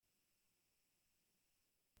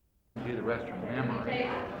Do the restroom. Am I?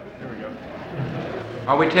 There we go.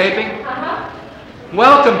 Are we taping?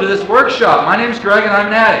 Welcome to this workshop. My name is Greg and I'm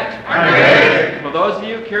an addict. I'm Greg. Will those of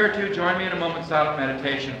you who care to join me in a moment's silent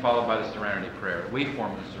meditation followed by the Serenity Prayer? We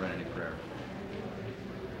form the Serenity Prayer.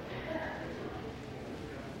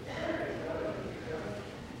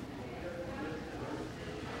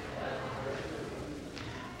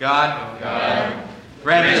 God,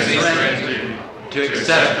 grant us the serenity to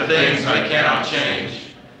accept the things I cannot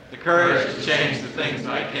change, the courage to change the things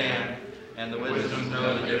I can, and the wisdom to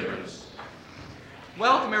know the difference.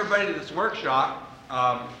 Welcome everybody to this workshop.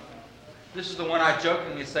 This is the one I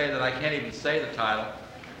jokingly say that I can't even say the title,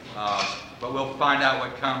 but we'll find out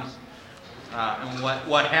what comes and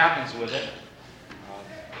what happens with it.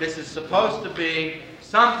 This is supposed to be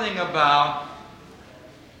something about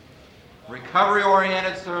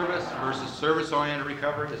recovery-oriented service versus service-oriented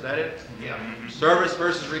recovery. Is that it? Yeah. Service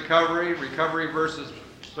versus recovery, recovery versus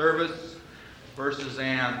service versus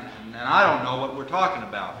and I don't know what we're talking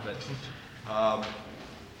about, but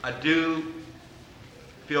I do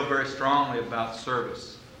feel very strongly about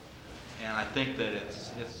service, and I think that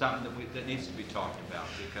it's something that needs to be talked about,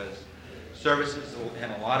 because services in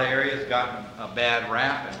a lot of areas gotten a bad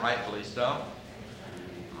rap, and rightfully so.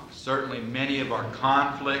 Certainly many of our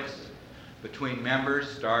conflicts between members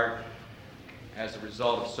start as a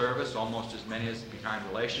result of service, almost as many as behind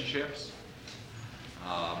relationships.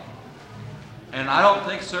 And I don't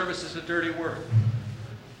think service is a dirty word.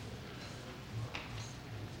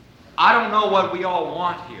 I don't know what we all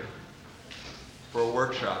want here for a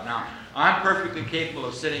workshop. Now, I'm perfectly capable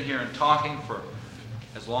of sitting here and talking for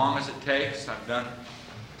as long as it takes. I've done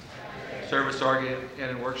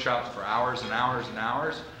service-oriented workshops for hours and hours and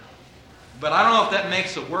hours. But I don't know if that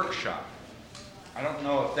makes a workshop. I don't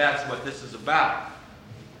know if that's what this is about.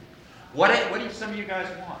 What do some of you guys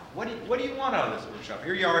want? What do you want out of this workshop?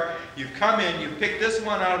 Here you are. You've come in. You've picked this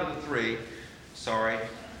one out of the three. Sorry.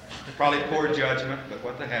 Probably poor judgment, but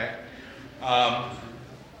what the heck.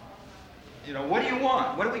 What do you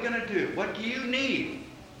want? What are we going to do? What do you need?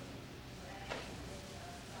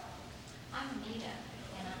 I'm Anita,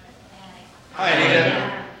 and I'm an addict. Hi,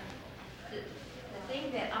 Anita. The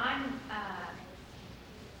thing that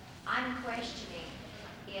I'm questioning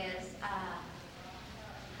is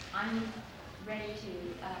I'm ready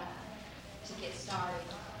to get started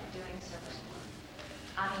doing service work.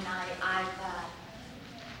 I mean, I've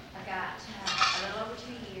got a little over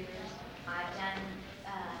 2 years. I've done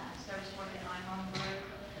service work in my home group.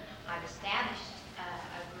 I've established a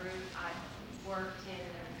group. I've worked in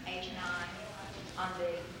H&I on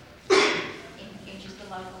in just the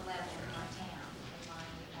local level in my town.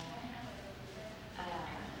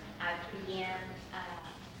 I began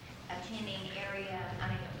attending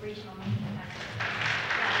regional meetings.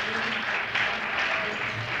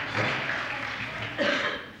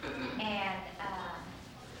 And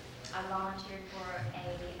I volunteered for a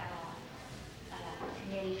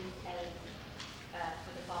committee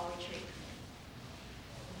for the fall retreat.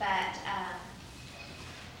 But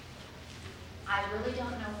I really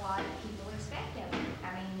don't know what people expect of me. I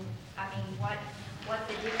mean, what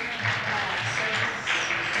the different services,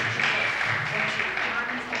 what your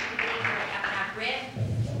requirements have to be. I've read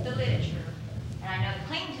the literature, and I know the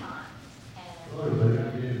clean time,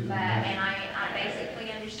 and I basically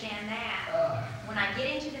understand that. When I get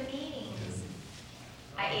into the meetings,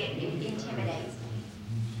 it intimidates me,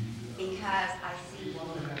 because I see people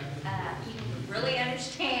who really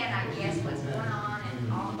understand, I guess, what's going on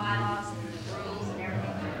and all the bylaws and the rules and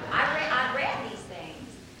everything. I've read these things,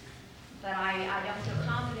 but I don't feel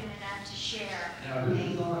confident enough to share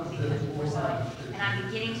everything, because of course I'm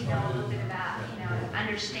beginning to know a little bit about,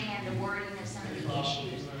 understand the wording of some of the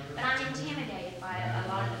issues. But I'm intimidated by a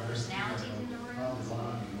lot of the personalities in the rooms,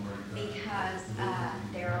 because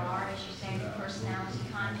there are, as you say, personality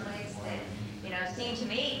conflicts that, seem to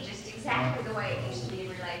me just exactly the way it used to be in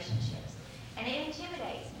relationships. And it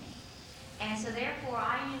intimidates me. And so therefore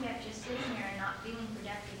I end up just sitting here and not feeling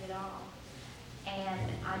productive at all.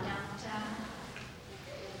 And I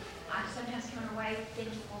sometimes come away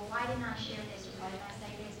thinking, well, why didn't I share this, or why didn't I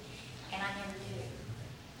say this? And I never do.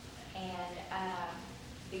 And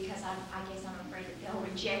because I guess I'm afraid that they'll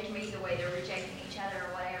reject me the way they're rejecting each other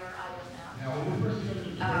or whatever, I don't know.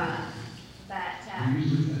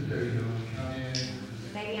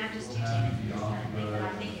 Maybe I'm just too timid for this kind of thing, but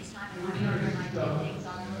I think it's time for me to learn like do things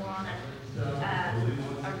on more on a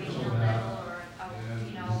regional level, or a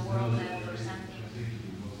world level or something,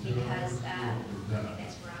 because I think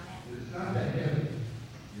that's where I'm at.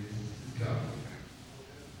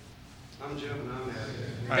 I'm Jim, and I'm an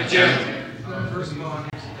addict. Hi, Jim. First of all,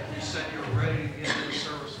 you said you were ready to get into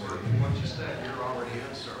service work.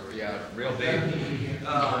 Yeah, real big.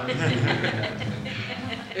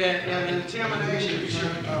 And intimidation,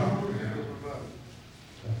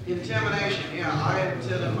 intimidation, yeah, I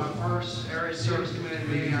attended my first area service committee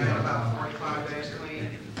meeting, I had about 45 days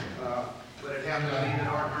clean, but it happened to be that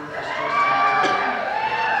our group was supposed to be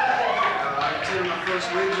I attended my first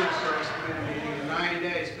regional service committee meeting in 90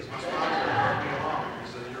 days because my sponsor brought me along. He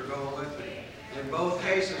said, "You're going with me." In both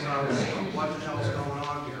cases, I was, what the hell's going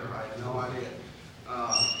on here? I had no idea.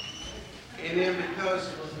 And then because,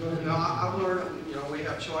 I've learned, we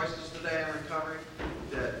have choices today in recovery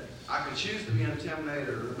that I can choose to be intimidated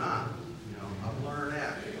or not. I've learned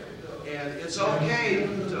that. And it's okay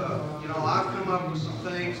to, I've come up with some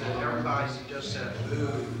things that everybody's just said,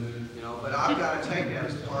 boo, but I've got to take that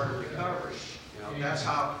as part of recovery. That's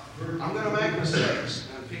how, I'm going to make mistakes,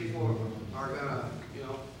 and people are going to,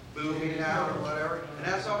 boo me down or whatever, and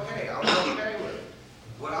that's okay. I was okay with it.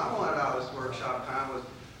 What I wanted out of this workshop time was,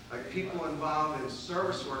 like, people involved in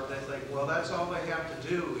service work, they think, well, that's all they have to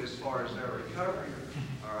do as far as their recovery,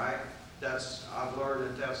 all right? I've learned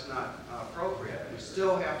that that's not appropriate. We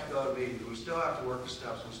still have to go to meetings, we still have to work the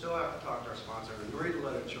steps, we still have to talk to our sponsor and read the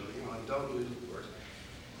literature, and don't lose the words.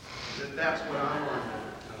 That's what I wanted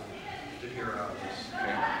to hear out of this.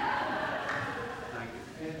 Thank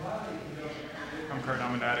you. I'm Kurt,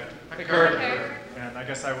 I'm an addict. Hey, Kurt. And I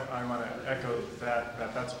guess I want to echo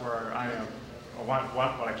that's where I want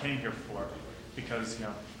what I came here for, because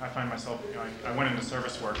I find myself, I went into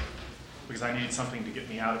service work because I needed something to get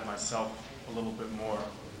me out of myself a little bit more,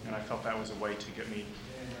 and I felt that was a way to get me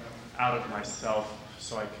out of myself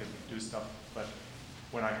so I could do stuff. But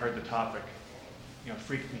when I heard the topic, it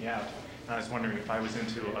freaked me out, and I was wondering if I was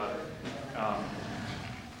into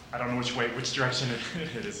I don't know which direction it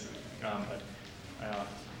is, but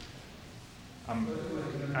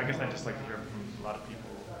I guess I'd just like to hear from a lot of people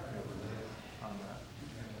on that.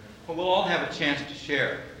 Well, we'll all have a chance to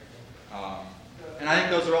share. And I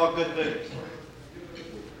think those are all good things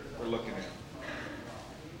we're looking at.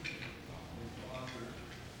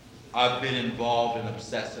 I've been involved in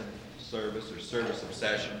obsessive service or service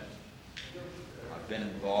obsession. I've been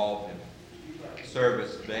involved in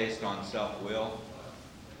service based on self-will.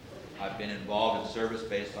 I've been involved in service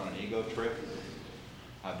based on an ego trip.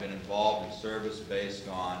 I've been involved in service based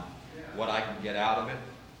on what I can get out of it.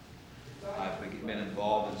 I've been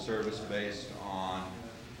involved in service based on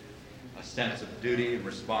a sense of duty and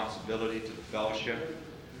responsibility to the fellowship.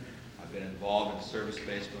 I've been involved in service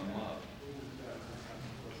based on love.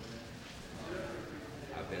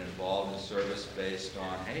 I've been involved in service based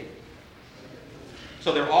on hate.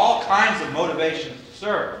 So there are all kinds of motivations to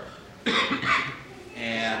serve.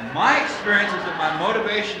 And my experience is that my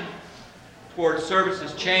motivation towards service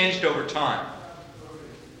has changed over time.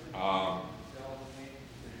 How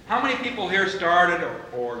many people here started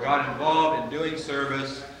or got involved in doing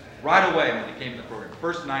service right away when they came to the program?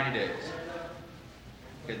 First 90 days.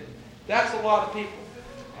 Okay, that's a lot of people.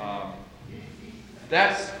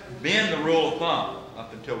 That's been the rule of thumb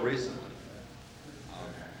up until recently.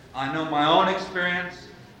 I know my own experience.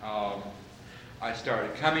 I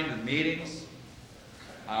started coming to meetings.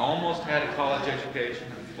 I almost had a college education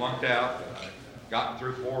and flunked out. I got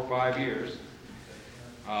through 4 or 5 years.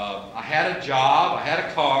 I had a job, I had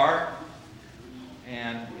a car,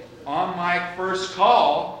 and on my first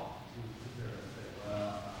call,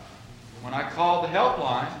 when I called the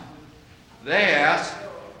helpline, they asked,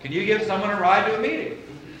 "Can you give someone a ride to a meeting?"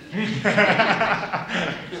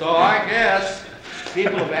 So I guess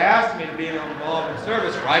people have asked me to be involved in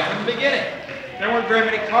service right from the beginning. There weren't very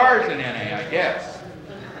many cars in NA, I guess.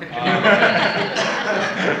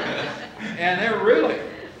 And they're really.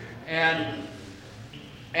 And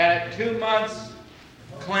at 2 months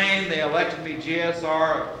clean, they elected me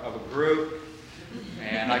GSR of a group,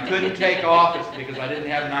 and I couldn't take office because I didn't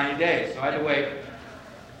have 90 days, so I had to wait.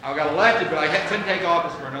 I got elected, but I couldn't take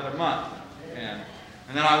office for another month. And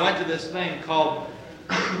then I went to this thing called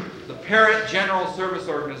the Parent General Service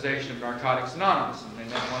Organization of Narcotics Anonymous, and they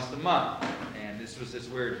met once a month. And this was this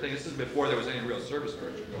weird thing. This is before there was any real service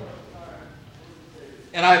structure going on.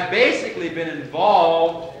 And I've basically been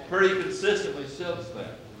involved pretty consistently since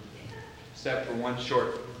then, except for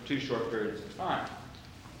 2 short periods of time.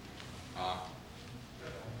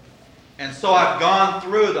 And so I've gone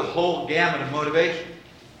through the whole gamut of motivation.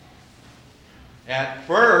 At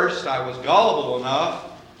first, I was gullible enough.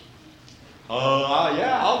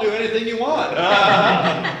 Yeah, I'll do anything you want.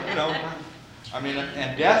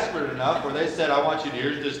 And desperate enough where they said, "I want you to,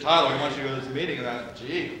 here's this title, I want you to go to this meeting." And I went,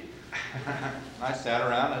 gee. I sat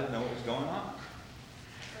around, I didn't know what was going on.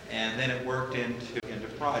 And then it worked into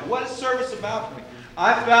pride. What is service about for me?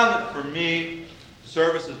 I found that for me,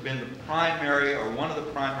 service has been the primary, or one of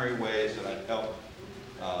the primary ways that I've helped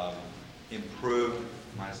improve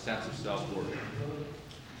my sense of self-worth,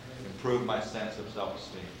 improve my sense of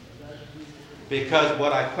self-esteem. Because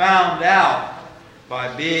what I found out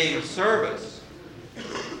by being of service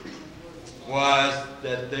was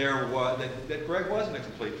that that Greg wasn't a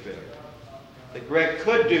complete failure. That Greg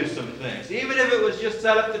could do some things, even if it was just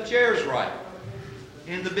set up the chairs right.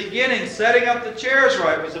 In the beginning, setting up the chairs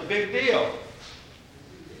right was a big deal.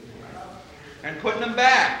 And putting them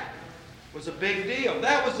back was a big deal.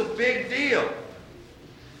 That was a big deal.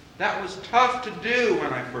 That was tough to do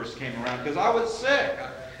when I first came around because I was sick.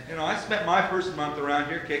 I spent my first month around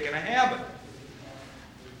here kicking a habit.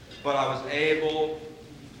 But I was able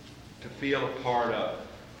to feel a part of it.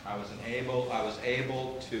 I was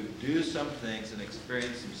able to do some things and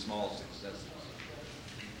experience some small successes.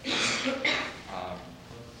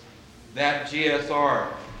 That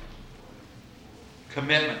GSR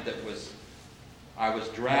commitment that I was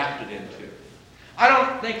drafted into. I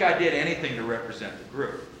don't think I did anything to represent the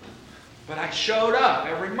group, but I showed up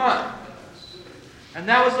every month, and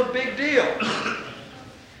that was a big deal.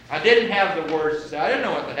 I didn't have the words to say. I didn't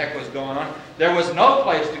know what the heck was going on. There was no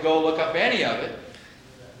place to go look up any of it.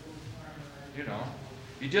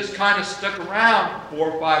 You just kind of stuck around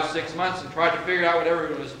 4, 5, 6 months and tried to figure out what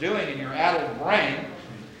everyone was doing in your addled brain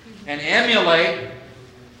and emulate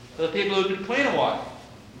the people who've been clean a while.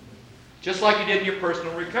 Just like you did in your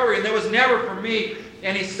personal recovery. And there was never, for me,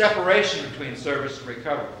 any separation between service and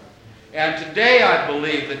recovery. And today I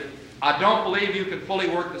don't believe you can fully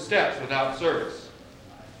work the steps without service.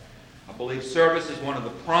 I believe service is one of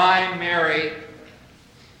the primary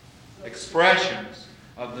expressions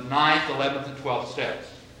of the 9th, 11th, and 12th steps.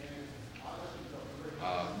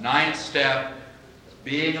 9th step,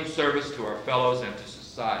 being of service to our fellows and to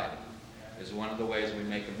society, is one of the ways we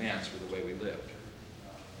make amends for the way we lived.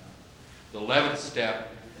 The 11th step,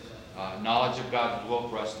 knowledge of God's will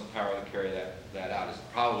for us and the power to carry that out, is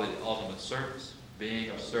probably the ultimate service. Being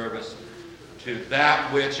of service to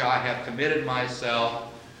that which I have committed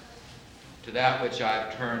myself, to that which I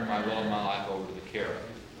have turned my will and my life over to the care of.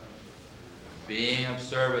 Being of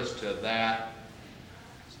service to that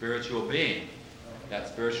spiritual being, that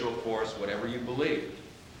spiritual force, whatever you believe,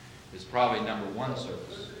 is probably number one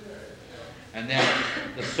service. And then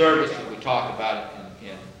the service that we talk about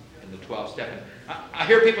in the 12th step. And I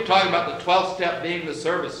hear people talking about the 12th step being the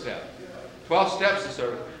service step. 12 steps of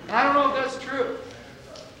service. And I don't know if that's true.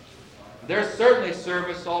 There's certainly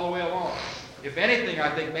service all the way along. If anything, I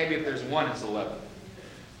think maybe if there's one, it's 11.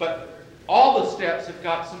 But all the steps have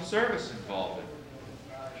got some service involved in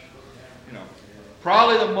it.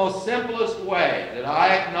 Probably the most simplest way that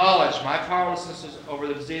I acknowledge my powerlessness over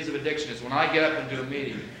the disease of addiction is when I get up and do a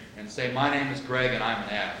meeting and say, my name is Greg and I'm an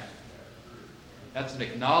addict. That's an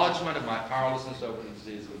acknowledgement of my powerlessness over the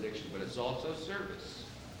disease of addiction, but it's also service.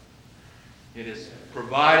 It is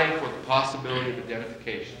providing for the possibility of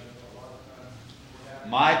identification.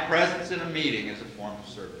 My presence in a meeting is a form of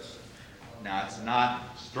service. Now, it's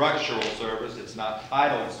not structural service, it's not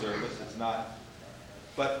titled service,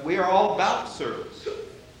 but we are all about service.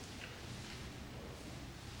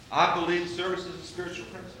 I believe service is a spiritual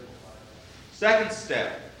principle. Second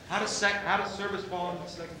step. How does service fall in the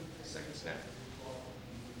second step?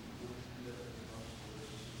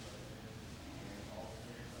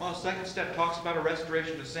 Well, the second step talks about a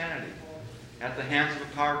restoration to sanity at the hands of a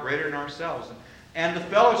power greater than ourselves. And the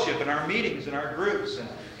fellowship in our meetings and our groups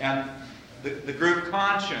and the group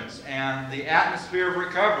conscience and the atmosphere of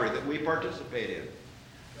recovery that we participate in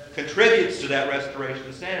contributes to that restoration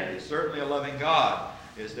to sanity. Certainly a loving God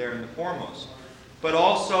is there in the foremost. But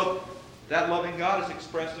also that loving God is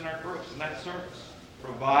expressed in our groups, and that service.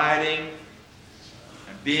 Providing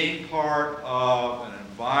and being part of an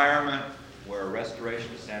environment where a restoration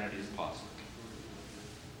to sanity is possible.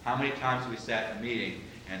 How many times have we sat in a meeting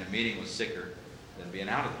and the meeting was sicker than being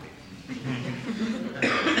out of the meeting?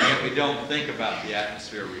 Yet we don't think about the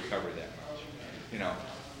atmosphere of recovery that much.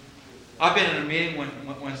 I've been in a meeting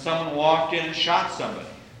when someone walked in and shot somebody.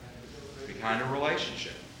 It's a kind of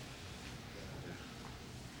relationship.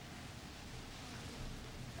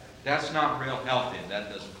 That's not real healthy, and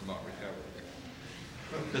that doesn't promote recovery.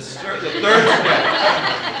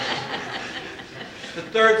 The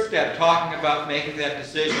third step, talking about making that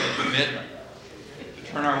decision and commitment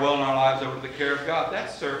to turn our will and our lives over to the care of God.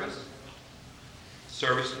 That's service.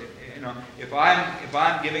 Service, if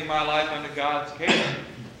I'm giving my life unto God's care,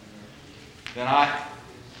 then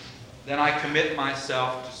I commit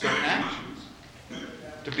myself to certain actions,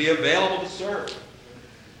 to be available to serve.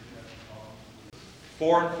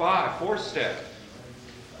 4 and 5, fourth step.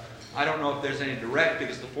 I don't know if there's any direct,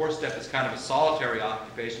 because the fourth step is kind of a solitary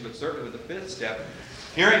occupation, but certainly with the fifth step,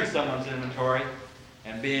 hearing someone's inventory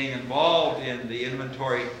and being involved in the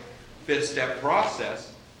inventory fifth step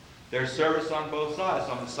process, there's service on both sides.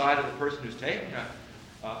 On the side of the person who's taking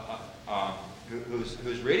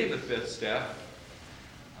who's reading the fifth step,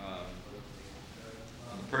 on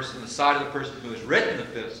the side of the person who has written the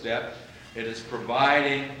fifth step, it is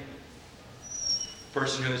providing the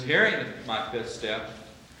person who is hearing my fifth step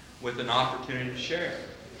with an opportunity to share,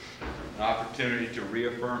 an opportunity to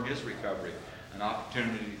reaffirm his recovery, an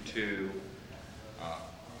opportunity to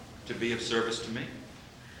be of service to me.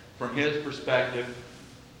 From his perspective,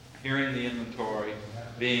 hearing the inventory,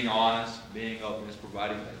 being honest, being open, is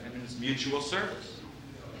providing, and it's mutual service.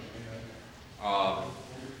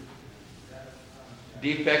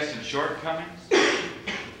 Defects and shortcomings,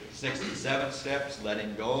 sixth and seventh steps,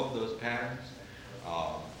 letting go of those patterns,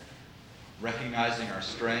 recognizing our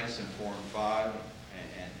strengths in 4 and 5,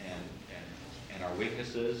 and our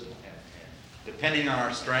weaknesses, and depending on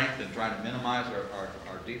our strength and trying to minimize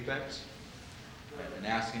our defects, and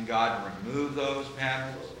asking God to remove those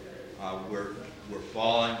patterns. We're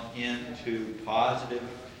falling into positive,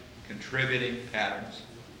 contributing patterns,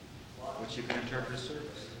 which you can interpret as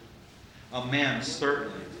service. Amends,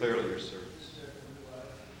 certainly, clearly your service.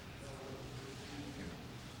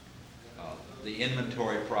 The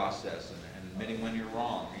inventory process and admitting when you're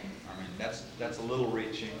wrong. I mean, that's a little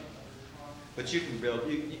reaching, but you can build.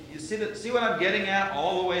 You see what I'm getting at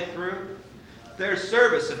all the way through? There's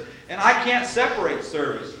service, and I can't separate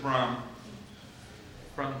service from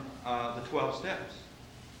the 12 steps,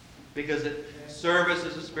 because service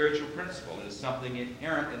is a spiritual principle. It is something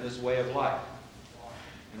inherent in this way of life.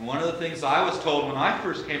 And one of the things I was told when I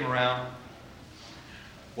first came around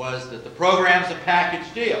was that the program's a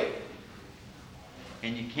package deal,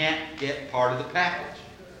 and you can't get part of the package.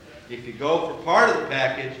 If you go for part of the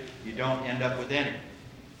package, you don't end up with any.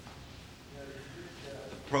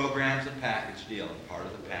 The program's a package deal, and part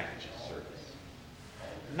of the package is service.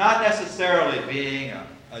 Not necessarily being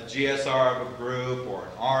a GSR of a group, or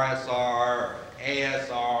an RSR, or an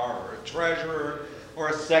ASR, or a treasurer, or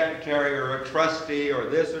a secretary, or a trustee, or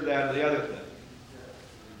this or that or the other thing.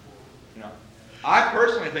 You know, I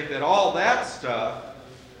personally think that all that stuff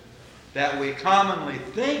that we commonly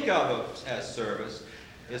think of as service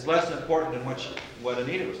is less important than what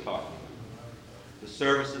Anita was talking about. The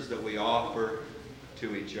services that we offer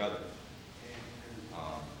to each other.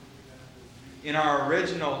 In our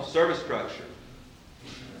original service structure,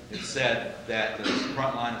 it said that the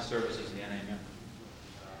front line of service is the NA member.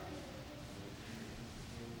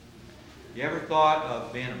 You ever thought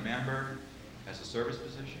of being a member as a service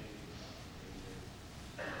position?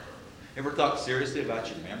 Ever thought seriously about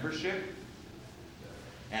your membership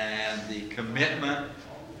and the commitment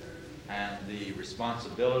and the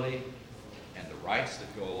responsibility and the rights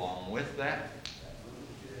that go along with that?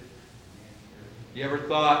 You ever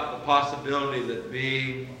thought of the possibility that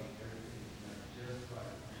being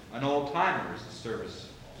an old-timer is a service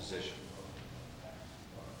position?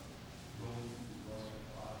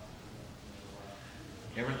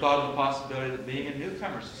 You ever thought of the possibility that being a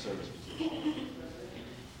newcomer is a service position?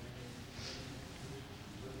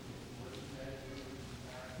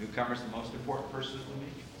 Newcomer's the most important person in the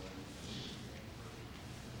meeting.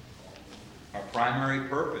 Our primary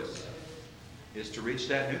purpose is to reach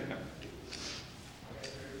that newcomer.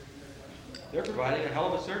 They're providing a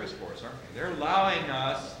hell of a service for us, aren't they? They're allowing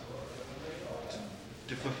us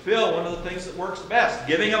to fulfill one of the things that works best,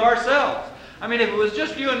 giving of ourselves. I mean, if it was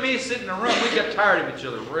just you and me sitting in a room, we'd get tired of each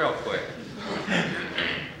other real quick.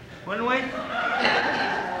 Wouldn't we?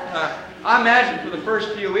 I imagine for the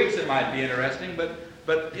first few weeks it might be interesting, but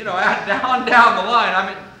you know, down the line,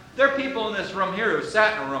 I mean, there are people in this room here who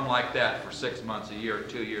sat in a room like that for 6 months, a year, or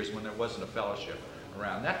 2 years when there wasn't a fellowship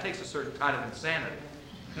around. That takes a certain kind of insanity.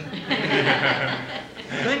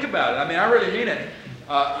 Think about it. I mean, I really mean it.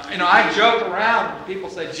 You know, I joke around. People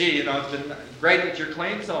say, gee, you know, it's been great that you're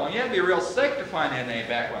clean so long. You had to be real sick to find NA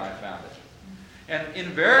back when I found it. And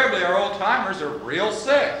invariably, our old-timers are real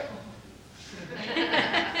sick.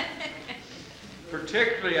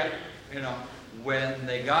 Particularly, you know, when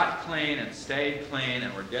they got clean and stayed clean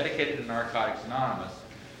and were dedicated to Narcotics Anonymous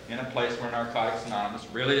in a place where Narcotics Anonymous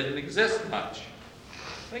really didn't exist much.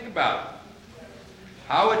 Think about it.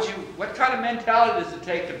 What kind of mentality does it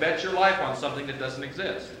take to bet your life on something that doesn't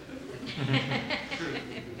exist? I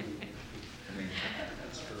mean,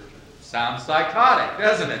 sounds psychotic,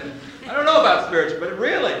 doesn't it? I don't know about spiritual, but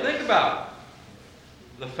really, think about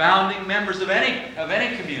it. The founding members of any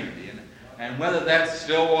community, and whether that's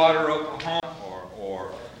Stillwater, Oklahoma,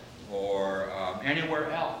 or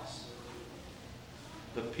anywhere else,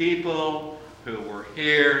 the people who were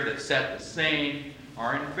here that set the scene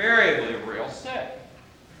are invariably real sick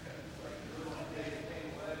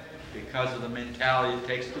because of the mentality it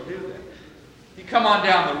takes to do that. You come on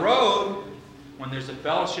down the road when there's a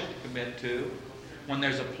fellowship to commit to, when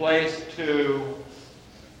there's a place to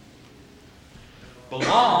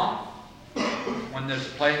belong, when there's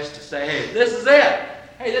a place to say, hey, this is it.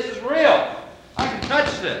 Hey, this is real. I can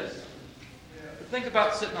touch this. But think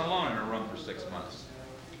about sitting alone in a room for 6 months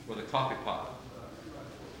with a coffee pot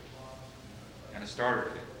and a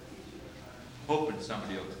starter kit, hoping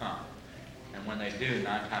somebody will come. And when they do,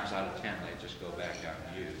 9 times out of 10, they just go back out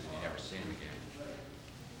and use, and you never see them again.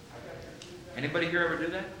 Anybody here ever do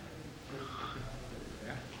that?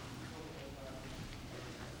 Yeah.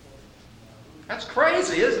 That's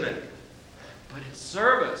crazy, isn't it? But it's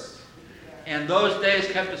service. And those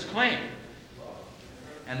days kept us clean.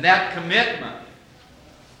 And that commitment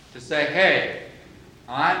to say, hey,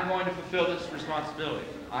 I'm going to fulfill this responsibility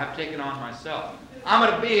I've taken on myself. I'm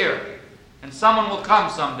going to be here, and someone will come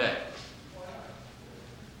someday.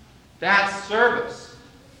 That's service.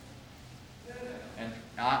 And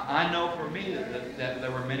I know for me that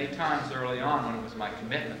there were many times early on when it was my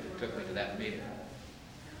commitment that took me to that meeting.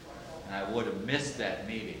 And I would have missed that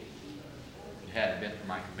meeting if it hadn't been for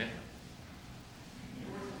my commitment.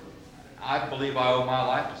 I believe I owe my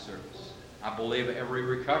life to service. I believe every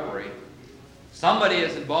recovery, somebody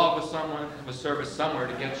is involved with someone with service somewhere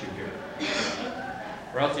to get you here.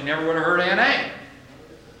 Or else you never would have heard NA.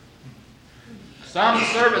 Some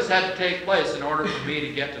service had to take place in order for me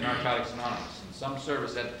to get to Narcotics Anonymous. And some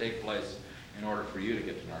service had to take place in order for you to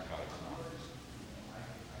get to Narcotics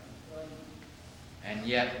Anonymous. And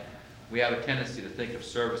yet, we have a tendency to think of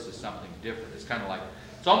service as something different. It's kind of like,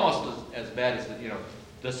 it's almost as bad as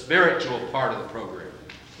the spiritual part of the program.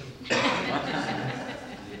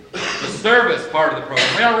 The service part of the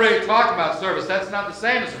program. We don't really talk about service. That's not the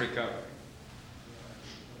same as recovery.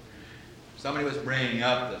 Somebody was bringing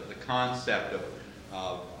up the concept of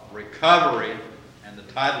recovery and the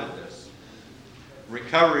title of this.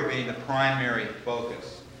 Recovery being the primary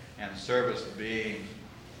focus and service being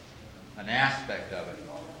an aspect of it.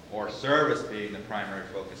 Or service being the primary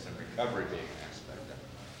focus and recovery being an aspect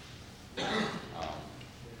of it.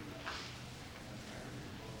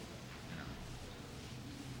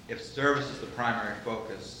 If service is the primary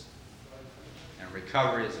focus and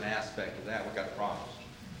recovery is an aspect of that, we've got problems.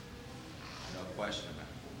 No question about it.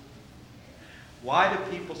 Why do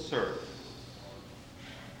people serve?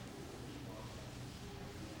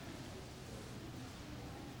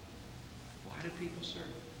 Why do people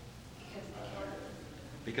serve?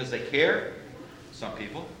 Because they care. Some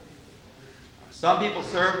people. Some people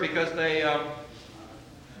serve because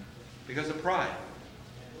of pride.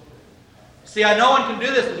 See, no one can do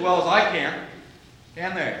this as well as I can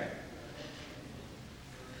they?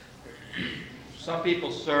 Some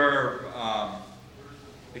people serve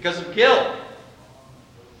because of guilt.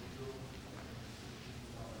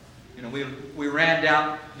 We ran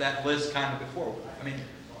down that list kind of before. I mean,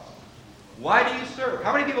 why do you serve?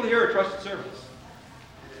 How many people here are trusted servants?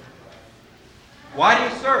 Why do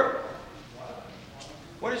you serve?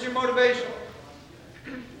 What is your motivation?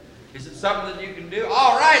 Is it something that you can do?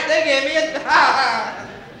 All right, they gave me it.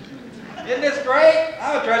 Isn't this great?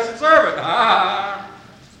 I'm a trusted servant.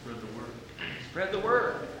 Spread the word. Spread the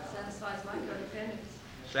word. Satisfies my codependence.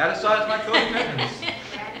 Satisfies my codependence.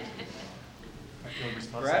 I feel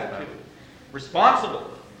responsible about Gratitude. it.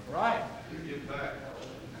 Responsible. Right. Give back.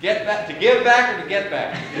 Get back. To give back or to get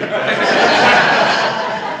back? Give back.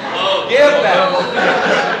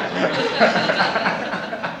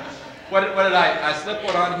 What did I slip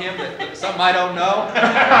one on him that something I don't know?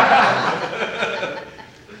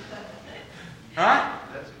 Huh?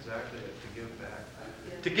 That's exactly it, to give back.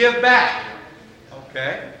 To give back.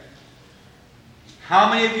 Okay. How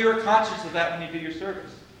many of you are conscious of that when you do your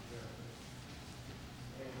service?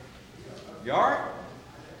 You are?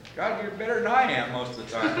 God, you're better than I am most of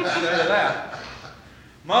the time. I'll tell you that.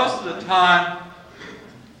 Most of the time,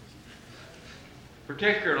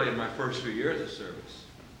 particularly in my first few years of service,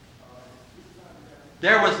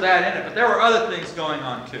 there was that in it, but there were other things going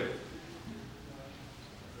on too.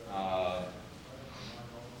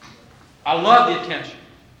 I love the attention.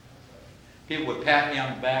 People would pat me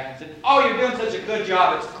on the back and say, "Oh, you're doing such a good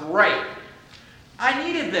job, it's great." I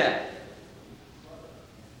needed that.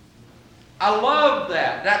 I loved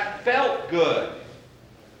that. That felt good.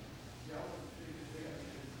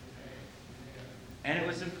 And it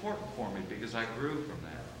was important for me because I grew from that.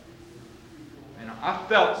 I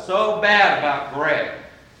felt so bad about Greg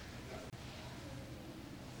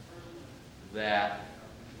that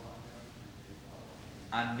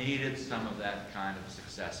I needed some of that kind of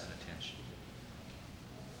success and attention.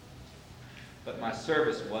 But my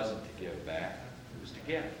service wasn't to give back, it was to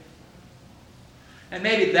give. And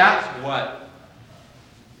maybe that's what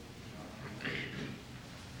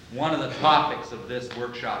one of the topics of this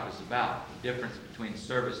workshop is about, the difference between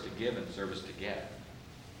service to give and service to get.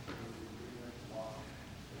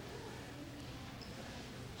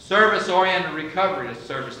 Service-oriented recovery is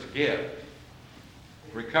service to give.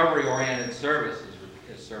 Recovery-oriented service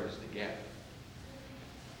is service to get.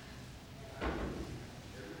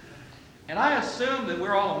 And I assume that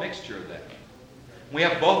we're all a mixture of that. We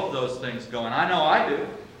have both of those things going. I know I do.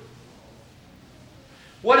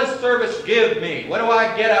 What does service give me? What do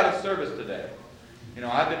I get out of service today? You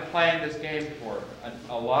know, I've been playing this game for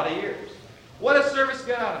a lot of years. What does service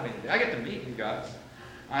get out of me today? I get to meet you guys.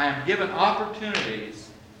 I am given opportunities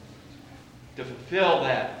to fulfill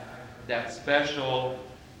that special,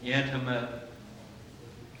 intimate,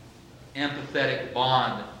 empathetic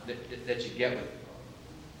bond that you get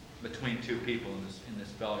between two people in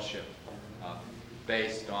this fellowship,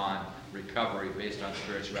 based on recovery, based on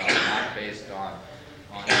spirituality, not based on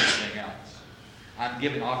anything else. I'm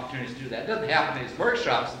given opportunities to do that. It doesn't happen in these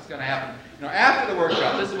workshops. It's going to happen, after the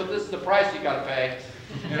workshop. This is the price you got to pay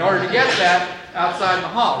in order to get that outside in the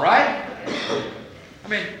hall, right? I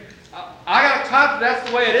mean, I got to talk. That's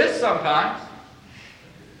the way it is sometimes.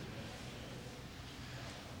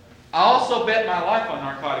 I also bet my life on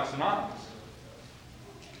Narcotics Anonymous.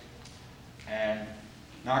 And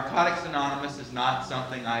Narcotics Anonymous is not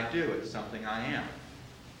something I do. It's something I am.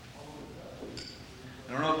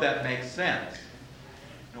 I don't know if that makes sense.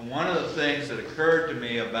 And one of the things that occurred to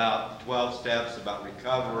me about 12 steps, about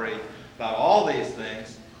recovery, about all these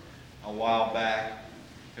things a while back,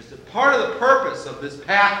 is that part of the purpose of this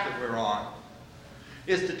path that we're on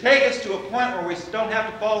is to take us to a point where we don't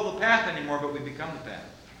have to follow the path anymore, but we become the path.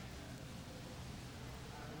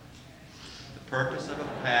 The purpose of the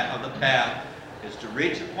path is to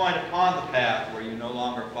reach a point upon the path where you no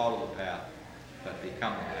longer follow the path, but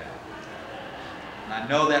become the path. And I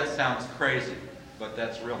know that sounds crazy, but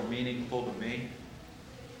that's real meaningful to me.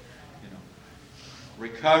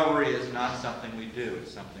 Recovery is not something we do,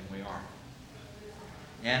 it's something we are.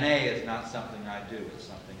 NA is not something I do, it's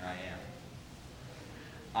something I am.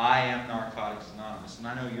 I am Narcotics Anonymous, and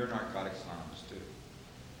I know you're Narcotics Anonymous too.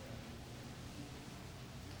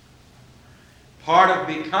 Part of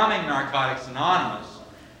becoming Narcotics Anonymous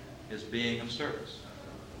is being of service.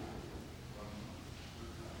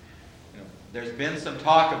 There's been some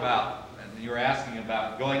talk about, and you were asking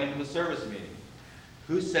about, going into the service meeting.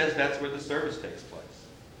 Who says that's where the service takes place?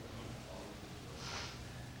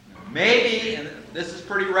 Maybe, and this is a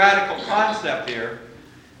pretty radical concept here,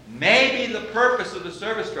 maybe the purpose of the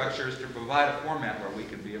service structure is to provide a format where we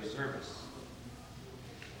can be of service.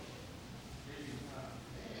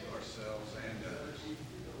 Ourselves and others.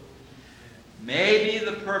 Maybe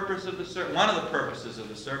the purpose of one of the purposes of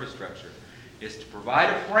the service structure is to provide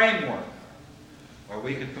a framework where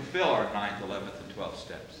we can fulfill our 9th, 11th, and 12th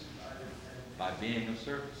steps by being of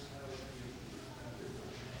service.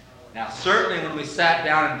 Now, certainly when we sat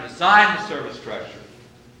down and designed the service structure,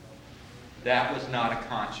 that was not a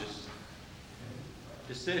conscious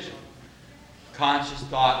decision. Conscious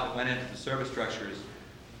thought that went into the service structure is,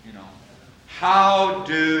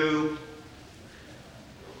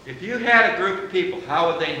 if you had a group of people, how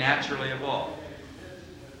would they naturally evolve?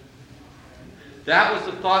 That was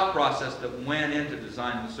the thought process that went into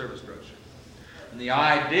designing the service structure. And the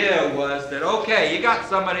idea was that, okay, you got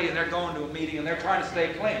somebody and they're going to a meeting and they're trying to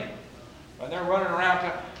stay clean. And they're running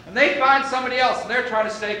around, and they find somebody else and they're trying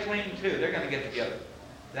to stay clean too. They're going to get together.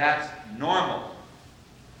 That's normal.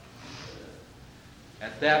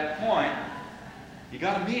 At that point, you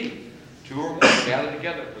got a meeting. 2 or more gather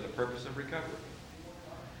together for the purpose of recovery.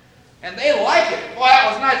 And they like it. Boy, that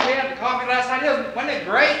was nice. We had the coffee last night. Wasn't it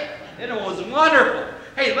great? It was wonderful.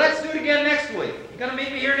 Hey, let's do it again next week. You going to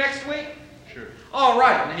meet me here next week? Sure. All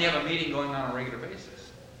right. And then you have a meeting going on a regular basis.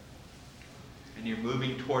 And you're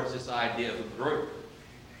moving towards this idea of a group.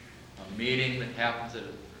 A meeting that happens at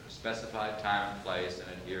a specified time and place and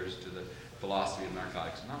adheres to the philosophy of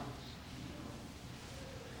Narcotics Anonymous.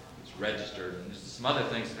 It's registered, and there's some other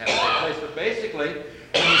things that have to take place. But basically,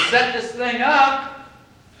 when you set this thing up,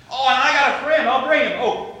 oh, and I got a friend, I'll bring him.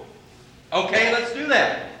 Oh, okay, let's do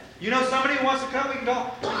that. You know somebody who wants to come, we can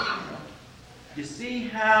talk. You see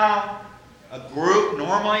how a group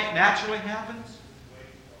naturally happens?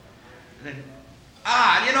 And then,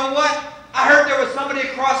 you know what? I heard there was somebody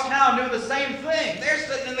across town doing the same thing. They're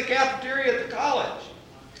sitting in the cafeteria at the college.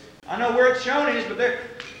 I know we're at Shoney's, but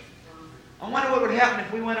I wonder what would happen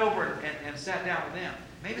if we went over and sat down with them.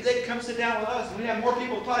 Maybe they'd come sit down with us and we'd have more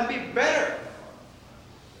people talk. It'd be better.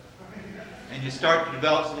 And you start to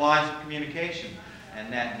develop some lines of communication.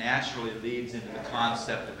 And that naturally leads into the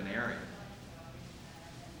concept of an area.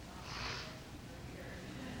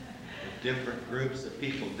 The different groups of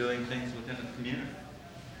people doing things within the community.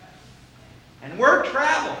 And word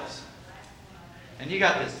travels. And you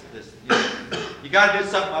got you got to do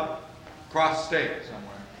something up across the state somewhere.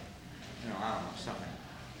 I don't know, something.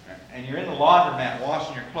 And you're in the laundromat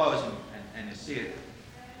washing your clothes and you see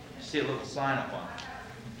a little sign up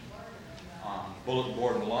on the bulletin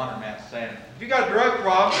board in the laundromat saying, if you got a drug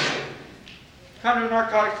problem, come to a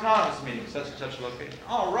Narcotics Anonymous meeting, such and such a location.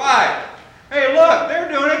 All right. Hey, look,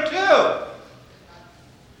 they're doing it too.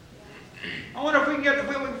 I wonder if we can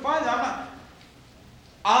find them.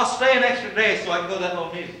 I'll stay an extra day so I can go to that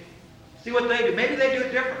little meeting. See what they do. Maybe they do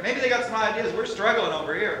it different. Maybe they got some ideas. We're struggling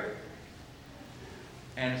over here.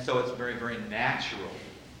 And so it's very, very natural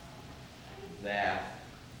that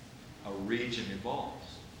a region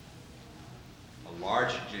evolves. A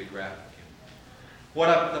larger geographic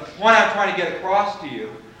area. The point I'm trying to get across to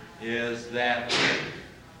you is that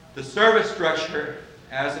the service structure,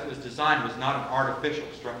 as it was designed, was not an artificial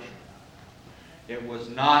structure. It was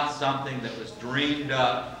not something that was dreamed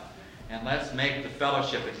up, and let's make the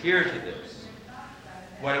fellowship adhere to this.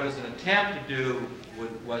 What it was an attempt to do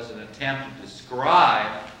was an attempt to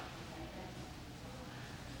describe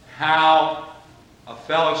how a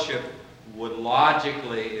fellowship would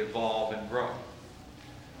logically evolve and grow.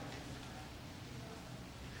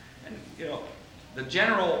 And, the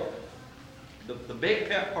big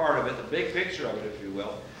part of it, the big picture of it, if you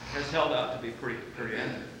will, has held out to be pretty accurate.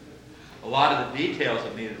 A lot of the details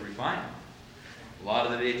have needed refinement. A lot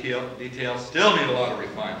of the details still need a lot of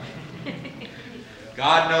refinement.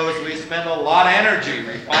 God knows we spend a lot of energy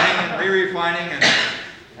refining and re-refining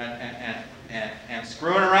and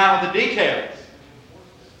screwing around with the details.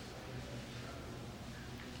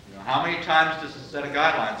 How many times does a set of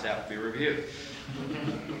guidelines have to be reviewed?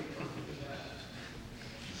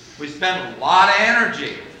 We spend a lot of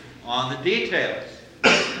energy on the details.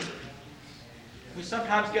 We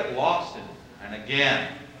sometimes get lost in it. And again,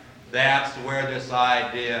 that's where this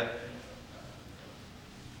idea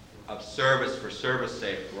of service for service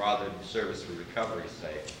sake rather than service for recovery's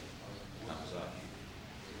sake comes up.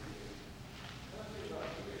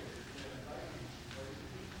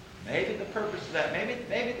 Maybe the purpose of that,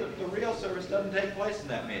 maybe the real service doesn't take place in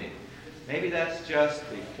that meeting. Maybe that's just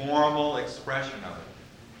the formal expression of it.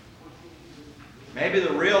 Maybe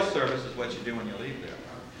the real service is what you do when you leave there.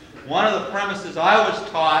 One of the premises I was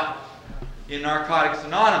taught in Narcotics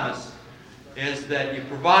Anonymous is that you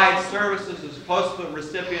provide services as close to the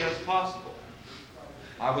recipient as possible.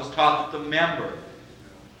 I was taught that the member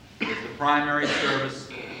is the primary service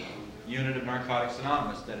unit of Narcotics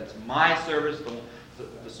Anonymous, that it's my service,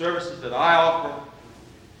 the services that I offer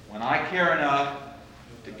when I care enough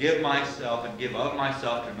to give myself and give of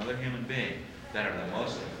myself to another human being that are the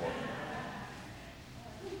most important.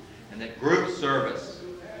 And that group service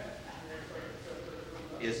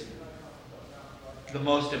is the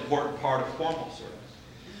most important part of formal service.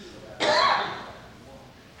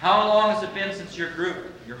 How long has it been since your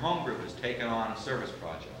home group has taken on a service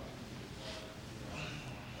project?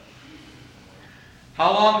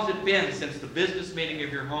 How long has it been since the business meeting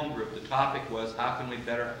of your home group, the topic was, how can we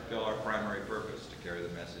better fulfill our primary purpose to carry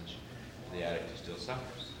the message to the addict who still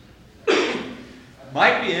suffers?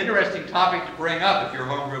 Might be an interesting topic to bring up if your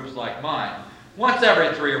home group is like mine. Once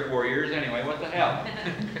every 3 or 4 years anyway, what the hell?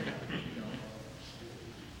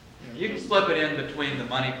 You can slip it in between the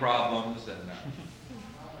money problems and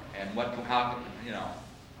and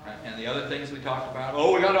the other things we talked about.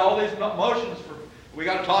 Oh, we got all these motions we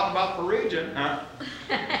got to talk about for region. Huh?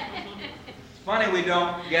 It's funny we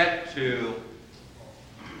don't get to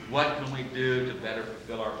what can we do to better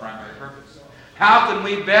fulfill our primary purpose. How can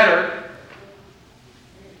we better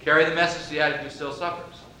carry the message to the addict who still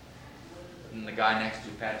suffers? And the guy next to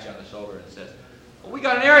you pats you on the shoulder and says, well, we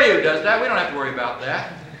got an area who does that. We don't have to worry about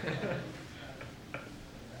that.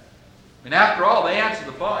 And after all, they answer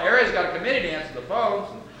the phone. Area's got a committee to answer the phones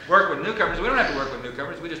and work with newcomers. We don't have to work with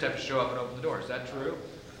newcomers. We just have to show up and open the door. Is that true?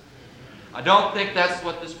 I don't think that's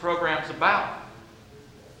what this program's about.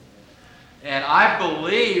 And I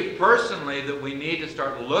believe personally that we need to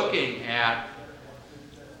start looking at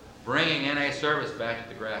bringing NA service back to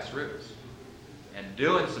the grassroots and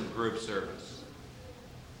doing some group service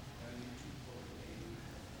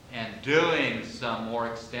and doing some more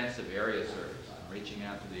extensive area service and reaching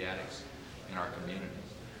out to the addicts in our communities.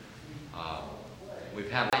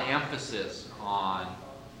 We've had an emphasis on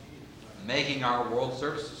making our world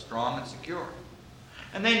services strong and secure.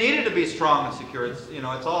 And they needed to be strong and secure.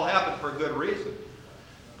 It's all happened for a good reason.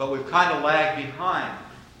 But we've kind of lagged behind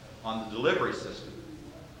on the delivery system.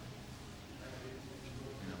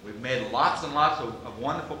 We've made lots and lots of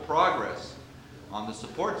wonderful progress on the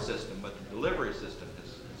support system, but the delivery system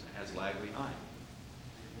has lagged behind.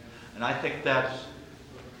 And I think that's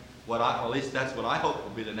at least that's what I hope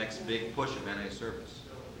will be the next big push of NA service.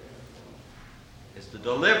 It's the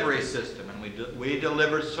delivery system, and we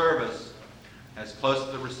deliver service as close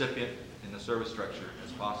to the recipient in the service structure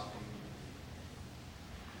as possible.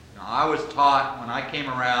 Now, I was taught when I came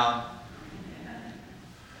around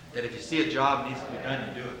that if you see a job needs to be done,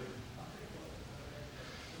 you do it.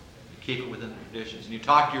 You keep it within the traditions. And you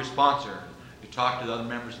talk to your sponsor, you talk to the other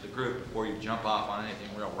members of the group before you jump off on anything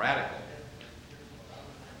real radical.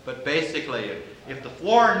 But basically, if the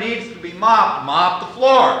floor needs to be mopped, mop the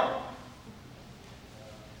floor.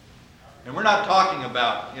 And we're not talking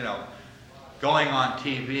about, going on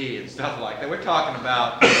TV and stuff like that. We're talking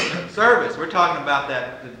about service. We're talking about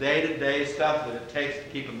the day-to-day stuff that it takes to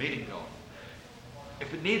keep a meeting going.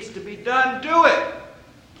 If it needs to be done, do it.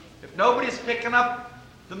 If nobody's picking up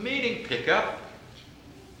the meeting, pick up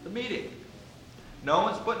the meeting. No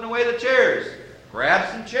one's putting away the chairs. Grab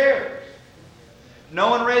some chairs. No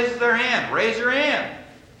one raises their hand. Raise your hand.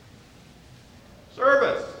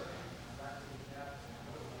 Service.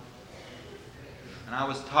 And I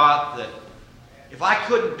was taught that if I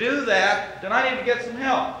couldn't do that, then I need to get some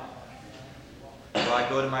help. So I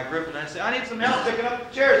go to my group and I say, I need some help picking up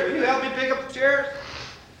the chairs. Will you help me pick up the chairs?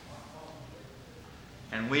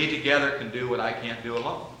 And we together can do what I can't do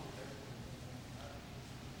alone.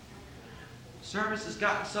 Service has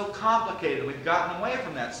gotten so complicated. We've gotten away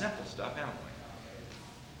from that simple stuff, haven't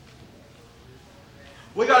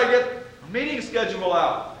we? We got to get a meeting schedule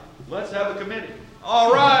out. Let's have a committee.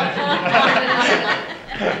 All right.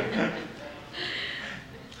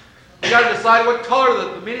 We got to decide what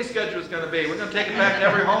color the meeting schedule is going to be. We're going to take it back to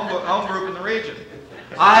every home group in the region.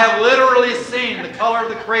 I have literally seen the color of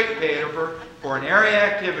the crepe paper for an area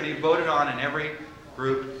activity voted on in every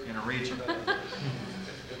group in a region.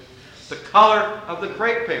 The color of the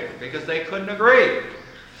crepe paper, because they couldn't agree.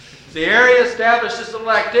 The area established this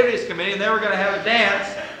little activities committee, and they were going to have a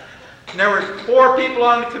dance. And there were 4 people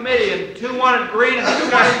on the committee, and 2 wanted green and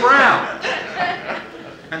 2 wanted brown.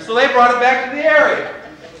 And so they brought it back to the area.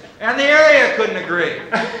 And the area couldn't agree.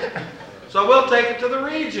 So we'll take it to the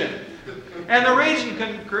region. And the region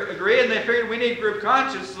couldn't agree, and they figured we need group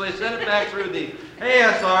conscience, so they sent it back through the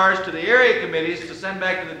ASRs to the area committees to send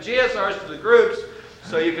back to the GSRs to the groups,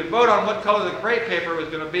 so you could vote on what color the crepe paper was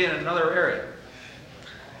going to be in another area.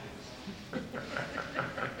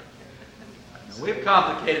 We've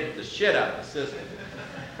complicated the shit out of the system.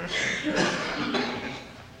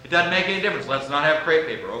 It doesn't make any difference. Let's not have crepe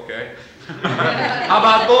paper, okay? How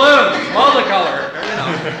about balloons? Multicolor.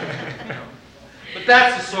 But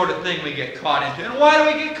that's the sort of thing we get caught into. And why do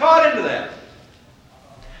we get caught into that?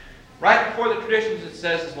 Right before the traditions it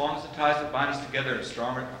says, as long as the ties that bind us together are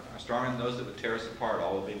stronger than those that would tear us apart,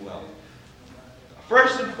 all will be well. The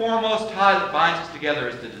first and foremost tie that binds us together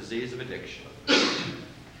is the disease of addiction.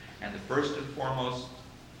 And the first and foremost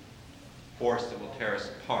force that will tear us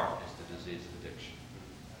apart is the disease of addiction.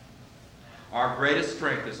 Our greatest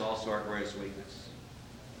strength is also our greatest weakness.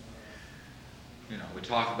 We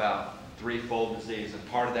talk about threefold disease, and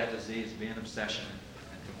part of that disease being obsession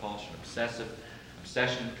and compulsion.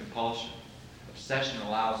 Obsession and compulsion. Obsession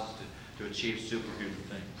allows us to achieve superhuman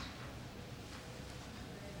things.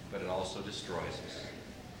 But it also destroys us.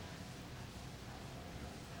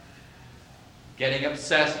 Getting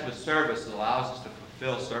obsessed with service allows us to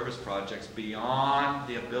fulfill service projects beyond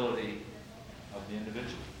the ability of the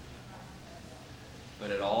individual.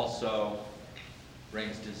 But it also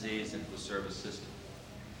brings disease into the service system.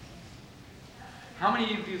 How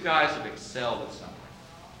many of you guys have excelled at something?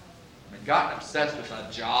 Gotten obsessed with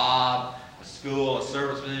a job, a school, a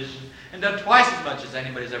service position, and done twice as much as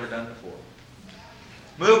anybody's ever done before?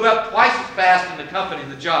 Moved up twice as fast in the company,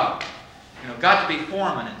 the job. Got to be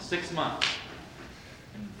foreman in 6 months.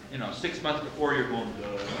 6 months before you're going,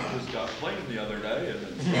 I just got claimed the other day, and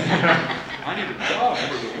I need a job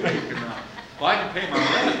for the week, and if I can pay my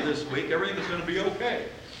rent this week, everything's going to be okay.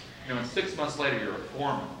 And 6 months later, you're a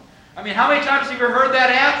foreman. How many times have you ever heard that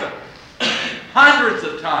happen? Hundreds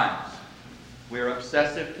of times. We're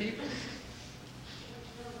obsessive people.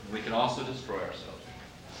 We can also destroy ourselves.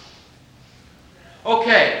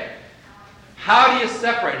 Okay, how do you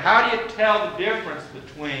separate? How do you tell the difference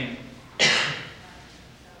between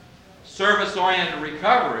service-oriented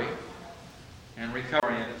recovery and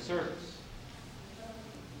recovery-oriented service?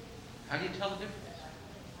 How do you tell the difference?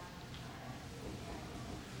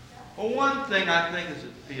 Well, one thing I think is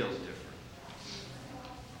it feels different.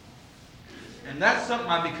 And that's something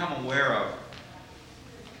I've become aware of.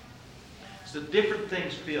 It's that different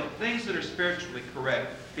things feel. Things that are spiritually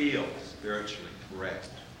correct feel spiritually correct.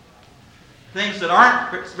 Things that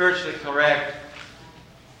aren't spiritually correct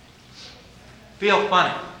feel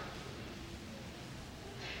funny.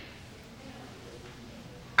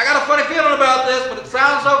 I got a funny feeling about this, but it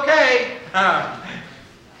sounds okay.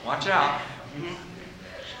 Watch out.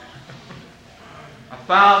 I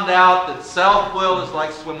found out that self-will is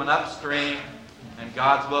like swimming upstream, and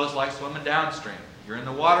God's will is like swimming downstream. You're in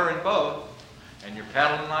the water in both, and you're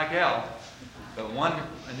paddling like hell. But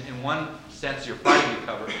in one sense, you're fighting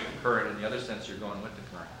the current. In the other sense, you're going with the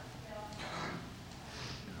current.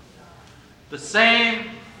 The same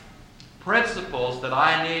principles that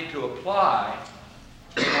I need to apply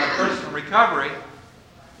in my personal recovery,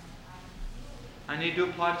 I need to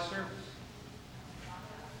apply to service.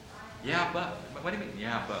 Yeah, but. What do you mean?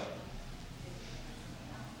 Yeah, but.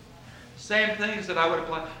 Same things that I would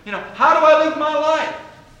apply. How do I live my life?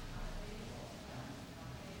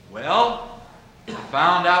 Well, I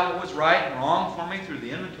found out what was right and wrong for me through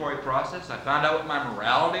the inventory process. I found out what my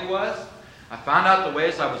morality was. I found out the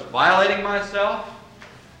ways I was violating myself.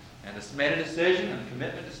 And just made a decision and a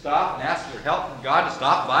commitment to stop and ask for help from God to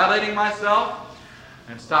stop violating myself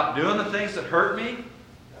and stop doing the things that hurt me.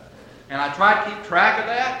 And I try to keep track of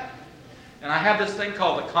that. And I have this thing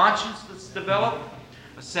called the conscience that's developed,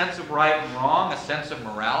 a sense of right and wrong, a sense of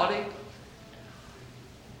morality.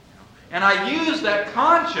 And I use that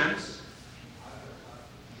conscience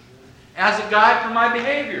as a guide for my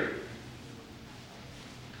behavior.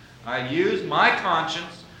 I use my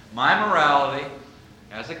conscience, my morality,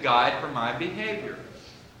 as a guide for my behavior.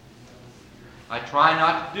 I try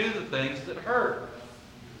not to do the things that hurt.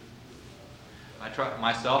 I try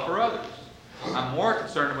myself or others. I'm more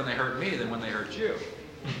concerned when they hurt me than when they hurt you.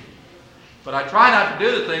 But I try not to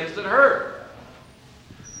do the things that hurt.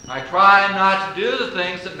 I try not to do the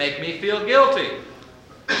things that make me feel guilty.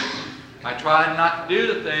 I try not to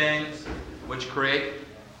do the things which create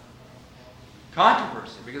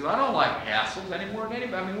controversy, because I don't like hassles any more than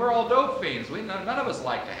anybody. I mean, we're all dope fiends. None of us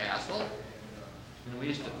like to hassle. We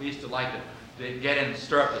used to like to get in and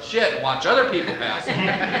stir up the shit and watch other people hassle.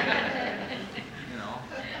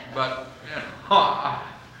 But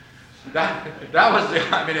that was the.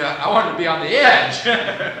 I mean, I wanted to be on the edge,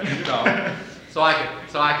 so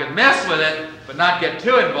I could mess with it, but not get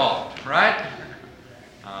too involved, right?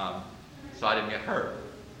 So I didn't get hurt.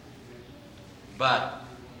 But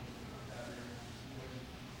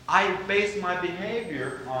I base my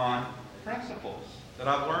behavior on principles that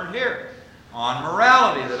I've learned here, on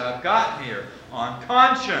morality that I've gotten here, on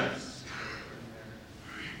conscience.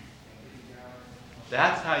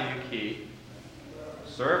 That's how you keep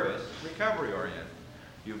service recovery oriented.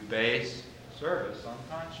 You base service on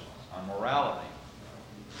conscience, on morality.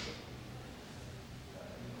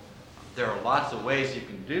 There are lots of ways you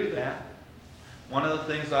can do that. One of the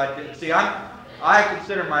things I did, I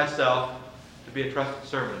consider myself to be a trusted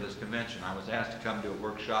servant at this convention. I was asked to come to a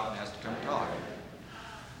workshop and asked to come talk.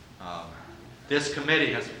 This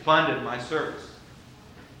committee has funded my service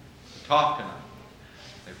to talk tonight.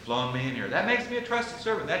 They've flown me in here. That makes me a trusted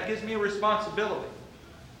servant. That gives me a responsibility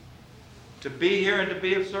to be here and to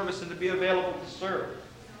be of service and to be available to serve.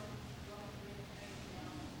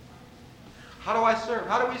 How do I serve?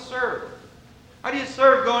 How do we serve? How do you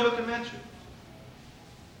serve going to a convention?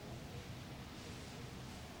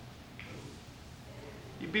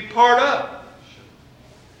 You be part of.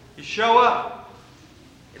 You show up.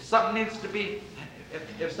 If something needs to be,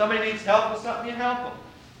 if somebody needs help with something, you help them.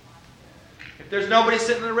 If there's nobody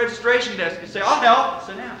sitting at the registration desk, you say, I'll help.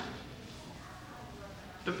 Sit down.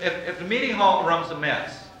 If the meeting hall room's a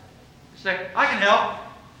mess, you say, I can help.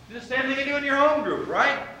 Do the same thing you do in your home group,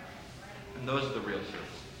 right? And those are the real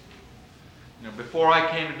service. Before I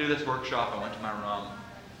came to do this workshop, I went to my room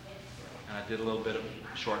and I did a little bit of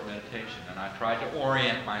short meditation, and I tried to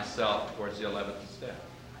orient myself towards the 11th step.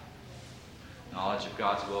 Knowledge of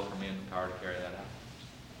God's will for me and the power to carry that out.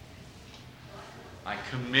 I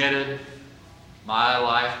committed my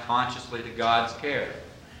life consciously to God's care.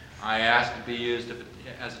 I asked to be used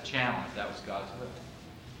as a channel if that was God's will.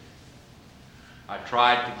 I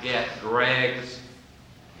tried to get Greg's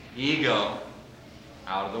ego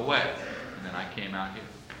out of the way, and then I came out here.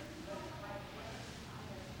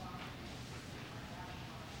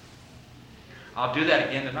 I'll do that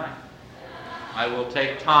again tonight. I will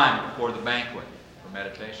take time before the banquet for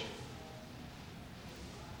meditation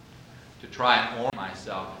to try and orient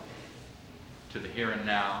myself to the here and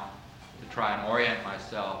now to try and orient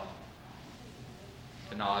myself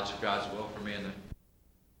to knowledge of God's will for me in the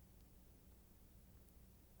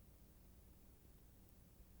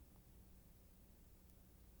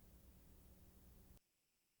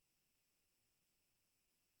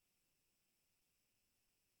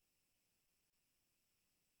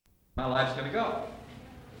my life's going to go.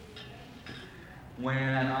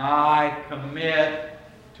 When I commit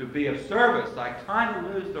to be of service, I kind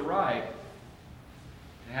of lose the right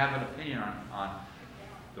to have an opinion on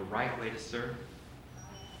the right way to serve.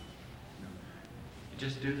 You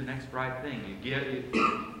just do the next right thing.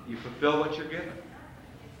 You fulfill what you're given.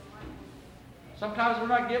 Sometimes we're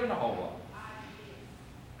not given a whole lot.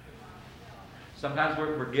 Sometimes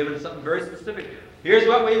we're given something very specific. Here's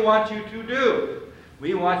what we want you to do.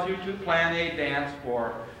 We want you to plan a dance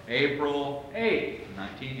for April 8th,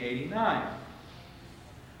 1989.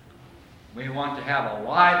 We want to have a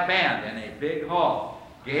live band in a big hall,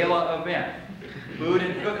 gala event, food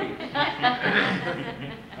and cookies.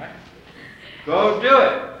 Right? Go do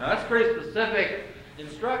it. Now, that's pretty specific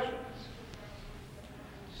instructions.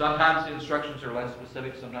 Sometimes the instructions are less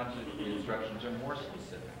specific, sometimes the instructions are more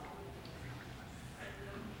specific.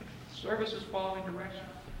 Service is following directions,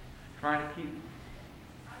 trying to keep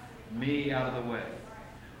me out of the way.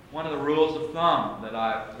 One of the rules of thumb that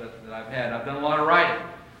I've had, I've done a lot of writing,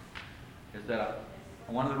 is that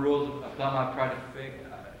one of the rules of thumb I've tried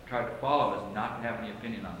to follow is not to have any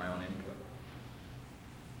opinion on my own input.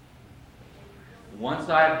 Once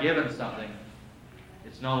I've given something,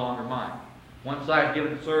 it's no longer mine. Once I've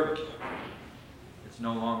given service, it's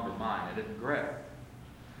no longer mine. I didn't grab.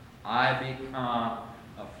 I become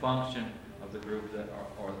a function of the group that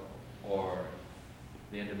or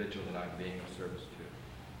the individual that I'm being of service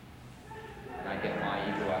to. And I get my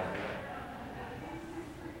ego out of the way.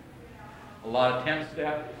 A lot of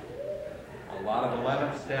 10-step, a lot of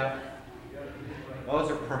 11-step.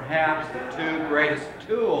 Those are perhaps the two greatest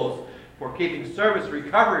tools for keeping service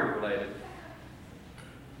recovery related,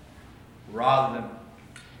 rather than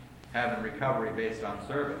having recovery based on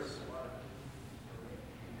service,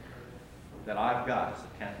 that I've got as a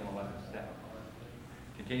 10th and 11th step.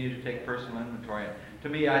 Continue to take personal inventory. To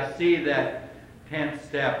me, I see that 10th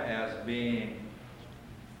step as being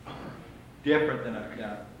different than a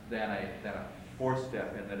 4th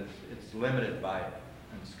step, in that it's limited by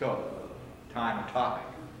scope, time, and topic.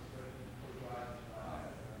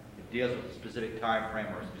 It deals with a specific time frame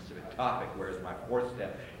or a specific topic, whereas my 4th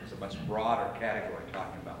step is a much broader category,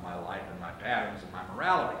 talking about my life and my patterns and my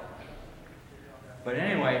morality. But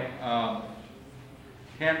anyway,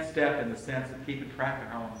 10th step in the sense of keeping track of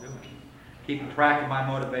how I'm doing, keeping track of my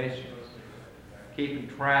motivations, keeping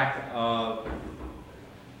track of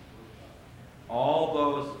all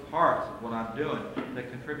those parts of what I'm doing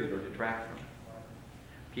that contribute or detract from it,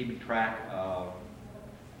 keeping track of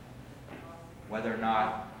whether or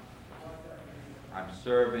not I'm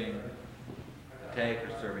serving to take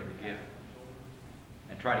or serving to give,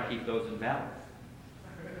 and try to keep those in balance.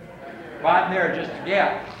 If I'm there just to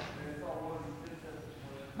get,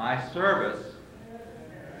 my service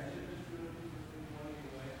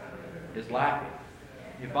is lacking.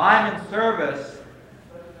 If I'm in service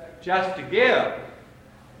just to give,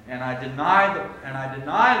 and I deny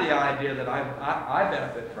the idea that I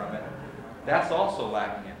benefit from it, that's also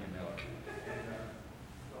lacking in humility.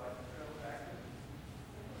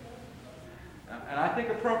 And I think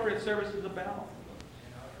appropriate service is a balance.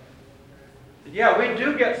 Yeah, we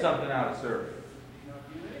do get something out of service.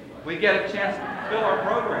 We get a chance to fulfill our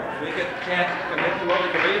programs. We get a chance to commit to what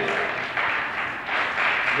we believe in.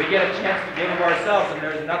 We get a chance to give of ourselves, and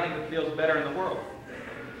there's nothing that feels better in the world.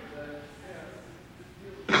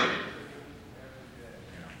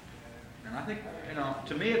 And I think,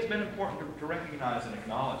 to me it's been important to recognize and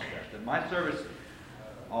acknowledge that my service,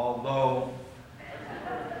 although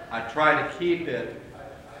I try to keep it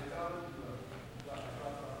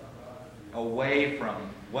away from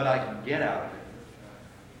what I can get out of it,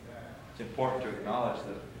 it's important to acknowledge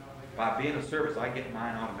that by being of service, I get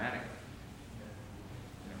mine automatically.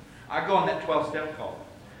 I go on that 12-step call.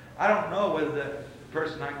 I don't know whether the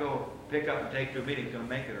person I go pick up and take to a meeting is going to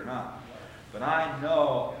make it or not. But I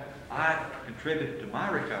know I've contributed to my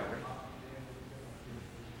recovery.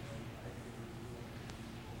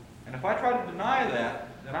 And if I try to deny that,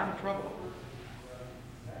 then I'm in trouble.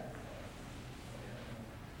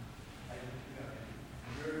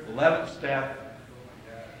 The 11th step,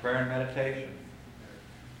 prayer and meditation,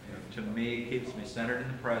 to me keeps me centered in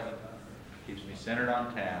the present, keeps me centered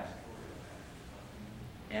on task,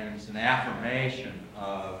 and it's an affirmation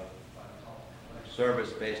of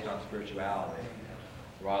service based on spirituality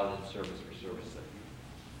rather than service for service sake.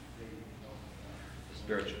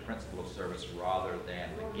 spiritual principle of service rather than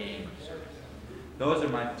the game of service. Those are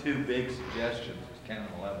my two big suggestions, 10 and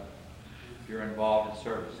 11. If you're involved in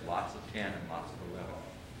service, lots of 10 and lots of 11.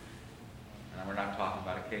 And we're not talking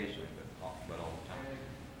about occasionally, but all the time.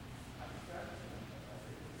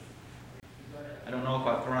 I don't know if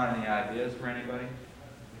I've thrown out any ideas for anybody,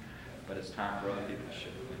 but it's time for other people to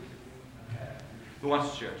share. Who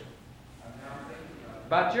wants to share?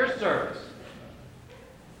 About your service.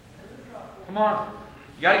 Come on.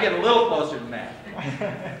 You got to get a little closer than that.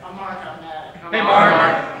 I'm Mark on that. Hey, Mark.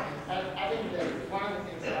 I think that one of the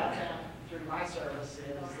things that I've found through my service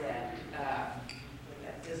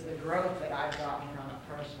is the growth that I've gotten from it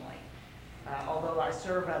personally. Although I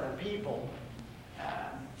serve other people,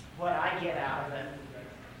 what I get out of it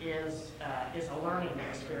is a learning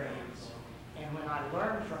experience. And when I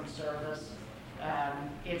learn from service,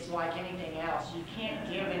 it's like anything else. You can't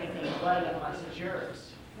give anything away unless it's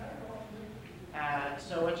yours.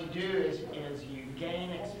 So what you do is you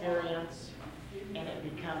gain experience, and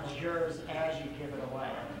it becomes yours as you give it away.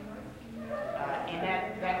 And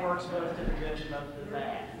that works both to the good and both to the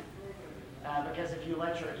bad. Because if you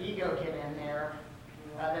let your ego get in there,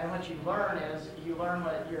 then what you learn is you learn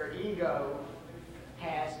what your ego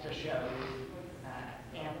has to show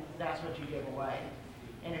you, and that's what you give away.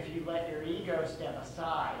 And if you let your ego step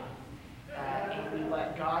aside, and you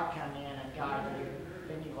let God come in and guide you,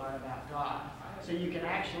 then you learn about God. So you can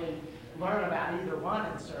actually learn about either one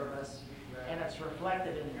in service, and it's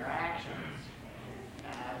reflected in your actions.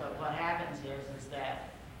 But what happens is that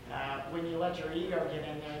when you let your ego get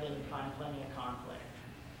in there, then you find plenty of conflict,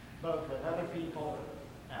 both with other people,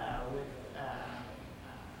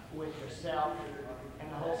 with yourself,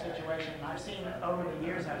 and the whole situation. And I've seen over the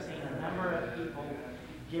years, I've seen a number of people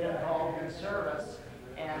get involved in service,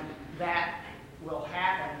 and that will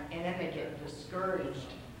happen, and then they get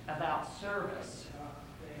discouraged about service.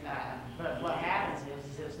 But what happens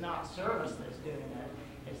is it's not service that's doing it,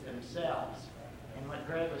 it's themselves. And what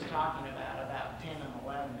Greg was talking about 10 and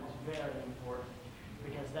 11 is very important,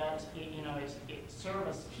 because that's,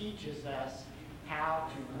 service teaches us how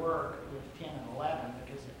to work with 10 and 11,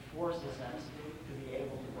 because it forces us to be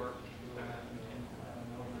able to work 10 and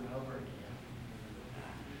 11 over and over again.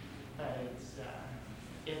 But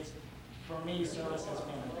it's for me, service has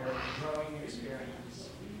been a very growing experience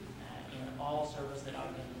in all service that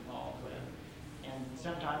I've been involved with. And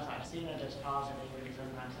sometimes I've seen it as positive, and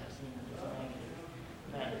sometimes I've seen it as negative.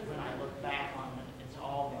 But when I look back on it, it's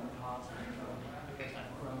all been positive for me, because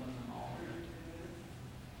I've grown in all of it.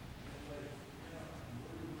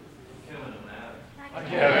 Kevin and Adam. Hi,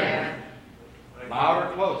 Kevin. Loud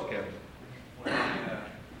or close, Kevin?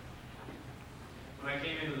 When I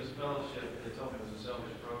came into this fellowship, they told me it was a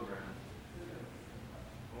selfish program.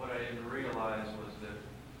 What I didn't realize was that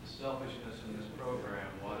the selfishness in this program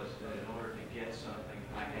was that in order to get something,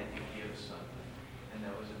 I had to give something. And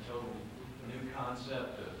that was a total new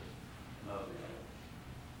concept of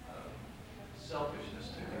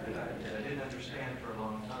selfishness to me that I didn't understand for a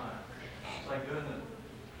long time. It's like doing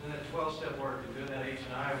that 12-step work and doing that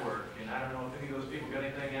H&I work, and I don't know if any of those people got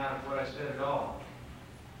anything out of what I said at all.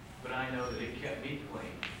 But I know that it kept me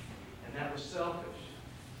clean. And that was selfish.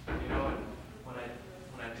 And when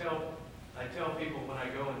I tell people when I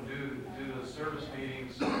go and do the service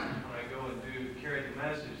meetings, when I go and carry the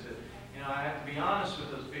message, that I have to be honest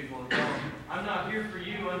with those people and tell them, I'm not here for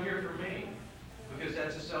you, I'm here for me. Because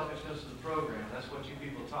that's the selfishness of the program. That's what you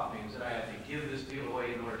people taught me, is that I have to give this deal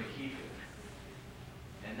away in order to keep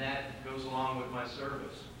it. And that goes along with my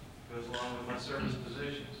service, goes along with my service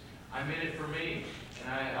positions. I'm in it for me,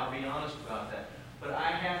 and I'll be honest about that. But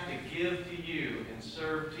I have to give to you and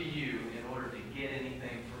serve to you in order to get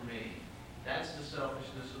anything from me. That's the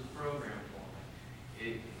selfishness of the program for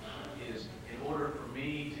me. It is, in order for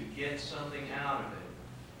me to get something out of it,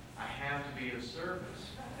 I have to be of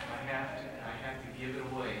service. I have to give it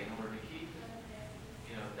away in order to keep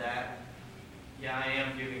it. I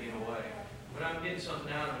am giving it away. But I'm getting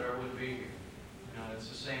something out of it, or I wouldn't be here. It's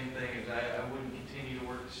the same thing as I wouldn't continue to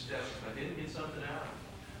work the steps if I didn't get something out of it.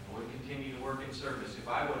 I wouldn't continue to work in service if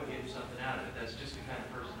I wouldn't get something out of it. That's just the kind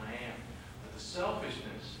of person I am. But the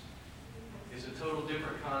selfishness is a total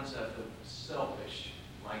different concept of selfish,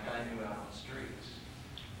 like I knew out on the streets.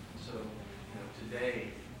 And so,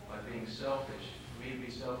 today, by being selfish, for me to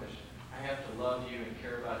be selfish, I have to love you and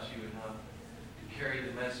care about you enough to carry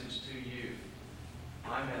the message to you,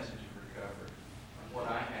 my message of recovery, of what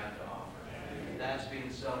I have to offer. And that's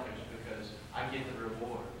being selfish, because I get the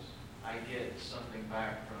rewards. I get something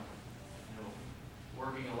back from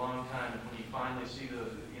working a long time, and when you finally see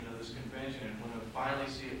this convention, and when you finally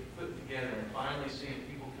see it put together, and finally see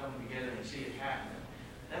people come together and see it happen,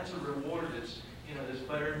 that's a reward that's, you know, that's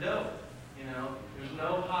better than dope. You know, there's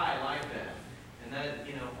no high like that. And that,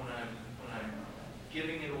 you know, when I'm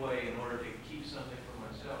giving it away in order to keep something for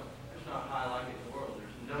myself, there's no high like it in the world.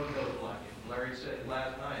 There's no dope like it. Larry said it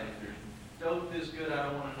last night, if there's dope this good, I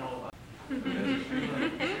don't want to know about it.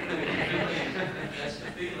 That's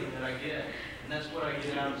the feeling that I get, and that's what I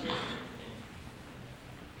get out of it.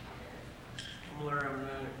 I'm Larry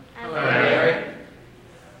Abernathy.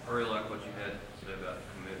 I really like what you had to say about the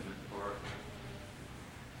commitment part.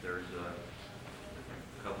 There's a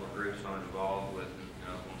couple of groups I'm involved with in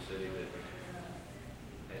Oklahoma City that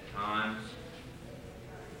at times,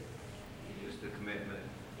 just the commitment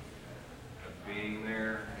of being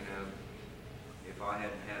there, you know, if I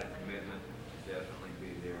hadn't had a commitment to definitely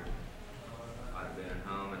be there, I'd have been at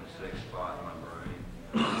home in the sixth spot in my brain.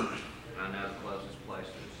 And I know the closest place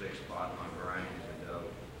to the sixth spot in my brain is a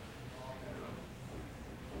dope.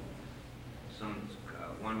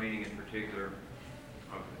 One meeting in particular,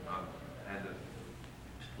 I've had the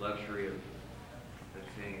luxury of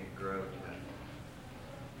seeing it grow to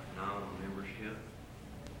nominal membership.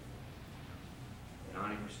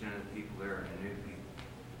 90% of the people there are new people.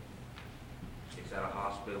 It's at a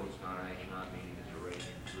hospital, it's not an H&I meeting, it's a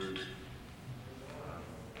regular group.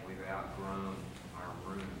 We've outgrown our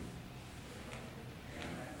room.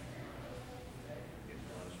 It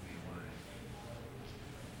blows me away.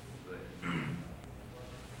 But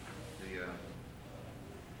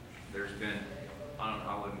there's been,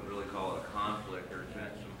 I wouldn't really call it a conflict, there's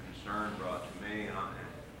been some concern brought to me, and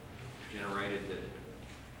generated that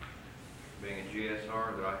being a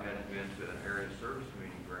GSR, that I hadn't been to an area service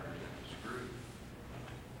meeting to represent this group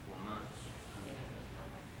for months.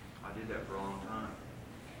 I did that for a long time.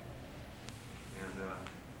 And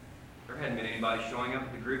there hadn't been anybody showing up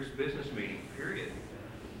at the group's business meeting, period.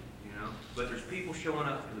 You know, but there's people showing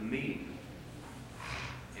up for the meeting.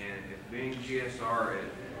 And if being GSR,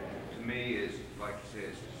 to me, is, like you said,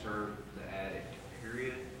 is to serve the addict,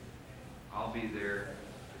 period. I'll be there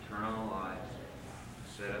to turn on the lights,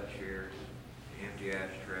 set up chairs, empty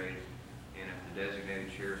ashtrays, and if the designated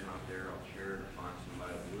chair is not there, I'll chair to find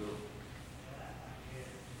somebody who will.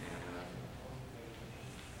 And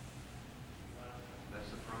that's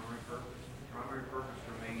the primary purpose. The primary purpose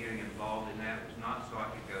for me getting involved in that was not so I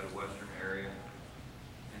could go to Western area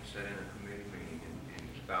and sit in a committee meeting and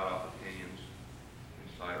spout off opinions and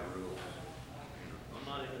cite rules. I'm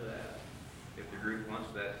not into that. If the group wants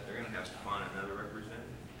that, they're going to have to find another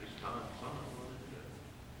representative. This time, someone will do it.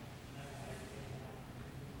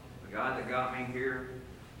 The guy that got me here,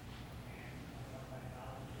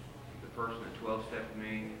 the person that 12-stepped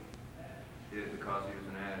me, did it because he was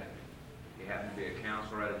an addict. He happened to be a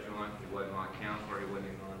counselor at a joint. He wasn't my counselor. He wasn't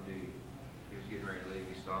even on duty. He was getting ready to leave.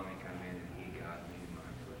 He saw me come in, and he got me in my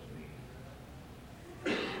first meeting.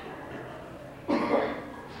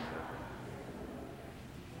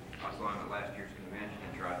 I saw him at last year's convention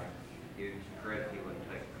and tried to give him some credit. He wouldn't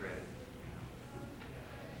take the credit.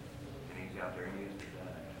 And he's out there and used it.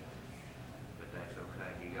 But that's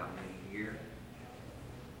okay. He got me here.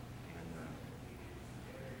 And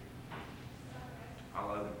I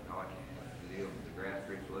love it. I like the deal with the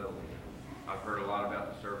grassroots level. I've heard a lot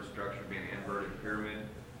about the service structure being an inverted pyramid.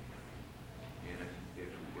 And if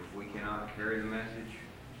we cannot carry the message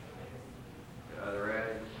to other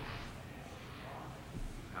addicts,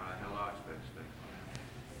 how the hell do I expect to speak?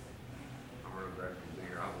 I'm real grateful to be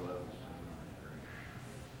here. I love this.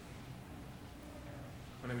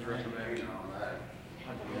 My name is Russell Mack.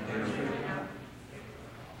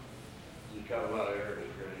 You got a lot of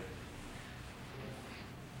areas, Greg.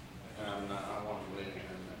 And I want to believe in the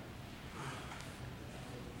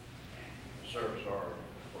service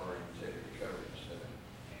oriented recovery instead of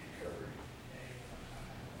recovery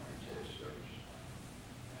oriented service.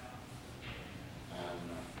 And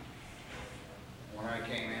when I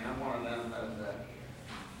came in, I'm one of them that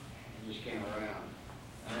just came around.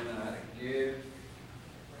 I didn't know how to give, and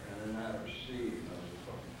I didn't know how to receive. I was a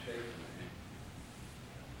fucking take from it.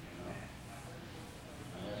 You know?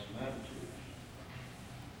 I had some attitudes.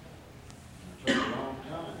 It took a long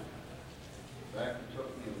time. In fact, it took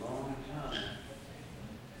me a long time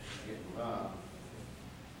to get involved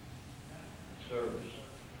in service.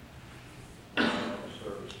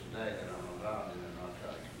 Service today that I'm involved in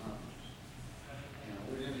Narcotics Anonymous. You know,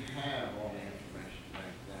 we didn't have all the information back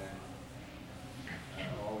then.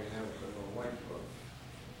 All we had was a little white book,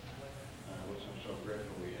 which I'm so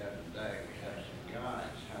grateful we have today. We have some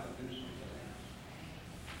guides how to do some things.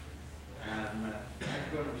 And I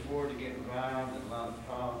couldn't afford to get involved in a lot of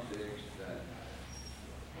politics that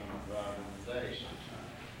I'm involved in today sometimes.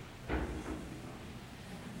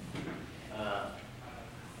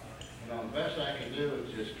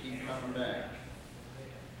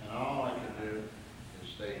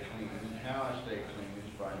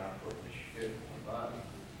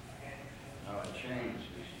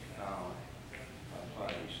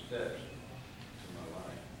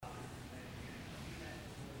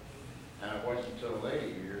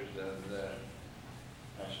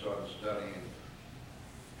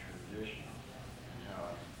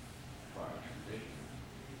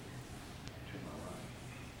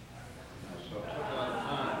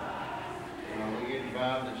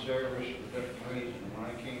 involved in service for different reasons. When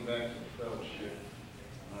I came back to the fellowship,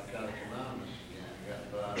 Narcotics Anonymous again, I got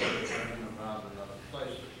involved in other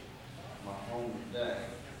places. My home today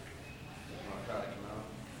is Narcotics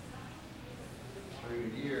Anonymous.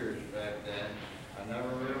 3 years back then, I never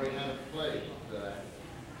really had a place that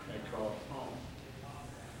I called home.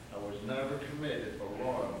 I was never committed or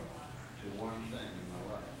loyal to one thing in my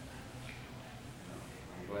life.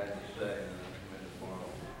 I'm glad to say that I'm committed loyal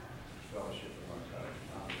to the fellowship of Narcotics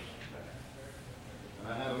Anonymous. And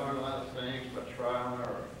I had to learn a lot of things by trial and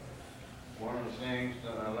error. One of the things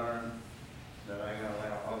that I learned that I got to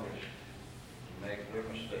allow others to make their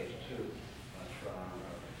mistakes too by trial and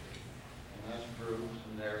error. And that's groups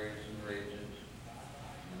and areas and regions,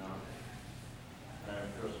 you know. And of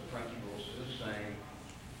course the principle is the same,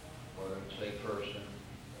 whether it's a person,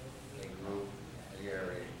 a group, an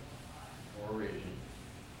area, or a region.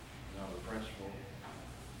 You know, the principle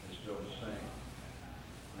is still the same.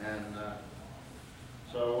 And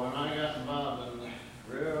so when I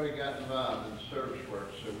really got involved in service work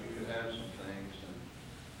so we could have some things, and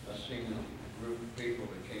I seen a group of people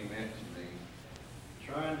that came into me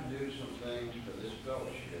trying to do some things for this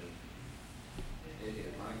fellowship, it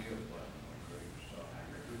hit my gut button like a great saw.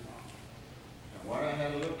 And what I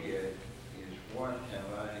had to look at is what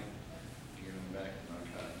have I given back to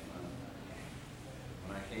Narcotics Anonymous.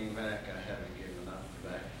 When I came back, I haven't given enough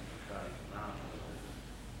back to Narcotics Anonymous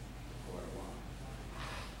for quite a while.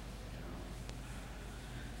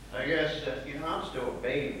 I guess, I'm still a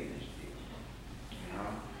baby in this deal.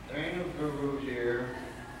 There ain't no gurus here.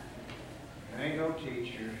 There ain't no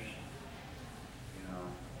teachers.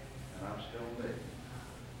 And I'm still a baby.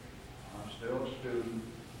 I'm still a student.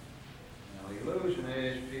 The illusion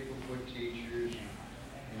is people put teachers,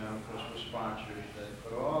 because we're sponsors, they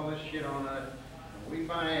put all this shit on it, and we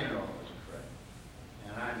buy into all this crap.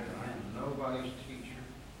 And I am nobody's teacher,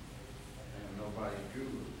 and nobody's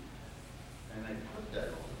guru. And they put that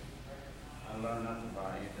on. I learned not to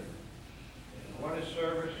buy into it. And what is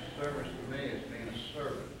service? Service to me is being a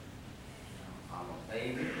servant. I'm a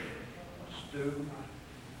baby, a student,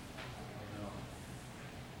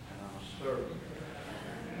 and I'm a servant.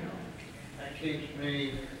 That keeps me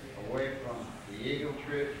away from the ego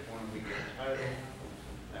trips when we get titled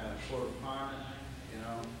and sort of harness,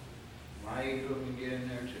 my ego can get in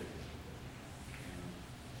there too.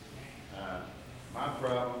 My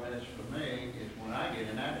problem is for me is when I get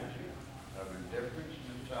an attitude of indifference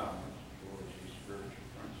and intolerance towards these spiritual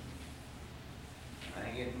principles. I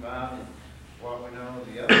get involved in what we know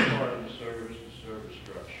the other part of the service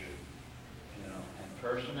structure, and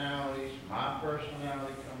personalities, my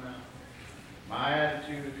personality come out, my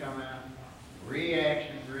attitude will come out,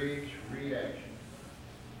 reaction breeds reaction.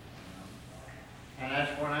 And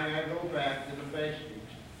that's when I gotta go back to the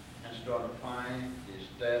basics and start applying the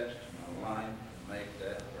steps to my life to make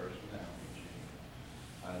that personality change.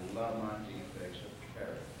 I love my defects of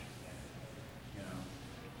character.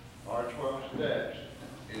 Our 12 steps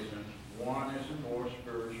one isn't more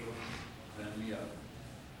spiritual than the other.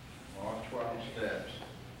 Our 12 steps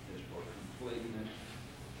is for completeness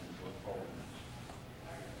and for wholeness.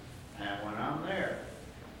 And when I'm there,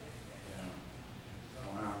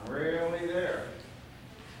 when I'm really there,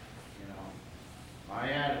 my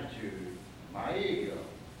attitude, my ego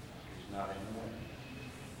is not in the way.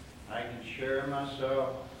 I can share myself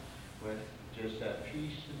with just that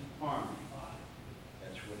peace and harmony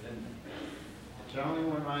that's within me. It's only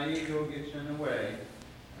when my ego gets in the way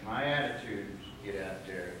and my attitudes get out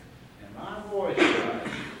there and my voice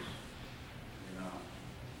rises,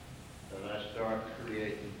 that I start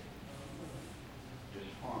creating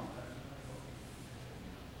disharmony.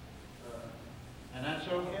 And that's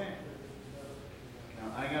okay.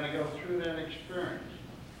 I got to go through that experience.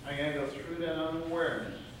 I got to go through that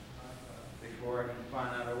unawareness before I can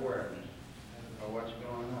find out awareness of what's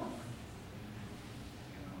going on.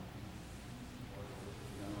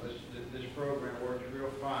 This program works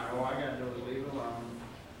real fine. All I got to do is leave it alone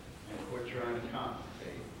and quit trying to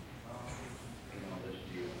complicate, this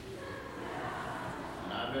deal.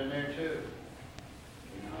 And I've been there too.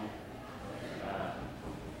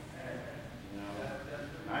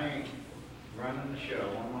 I ain't running the show.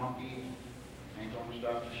 One monkey ain't going to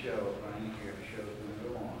stop the show if I ain't here. The show's going to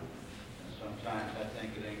go on. And sometimes I think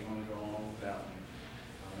it ain't going to go on without me.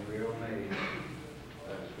 I'm real amazed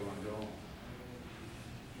that it's going to go on.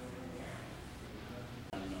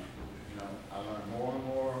 And, I learn more and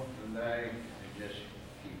more from day and just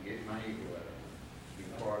keep getting my ego out of it, be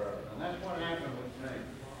part of it. And that's what happened with me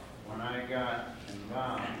when I got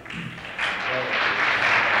involved in fellowship.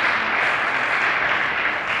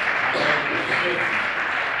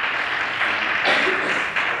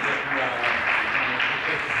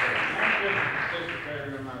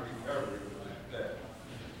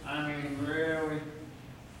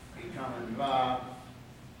 involved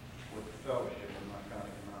with the fellowship in my county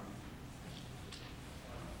community.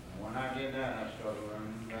 And when I did that, I started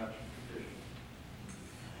learning about traditions,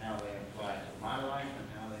 how they apply to my life and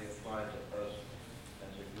how they apply to us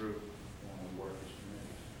as a group when we work as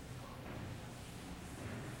communities.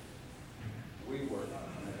 We work as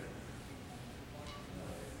a community.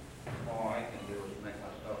 All I can do is make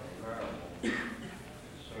myself available to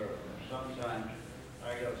serve. And sometimes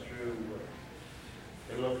I go through,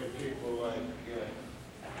 they look at people like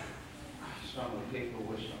some of the people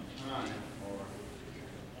with some time, or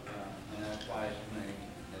and that applies to me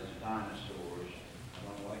as dinosaurs. I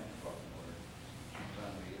don't like the fucking word.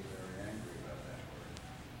 Sometimes I get very angry about that word.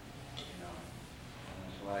 You know, and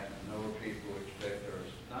it's like no people expect our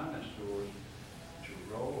dinosaurs to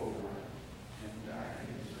roll over and die.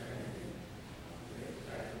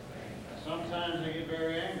 Sometimes I get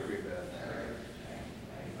very angry about that.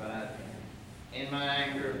 But in my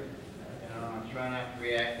anger, I try not to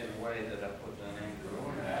react in a way that I put that anger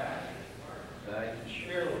on. That I can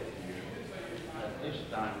share with you that this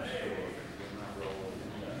dinosaur will not roll over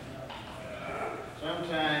and die.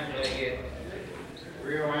 Sometimes I get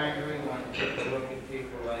real angry when people look at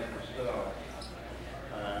people like myself,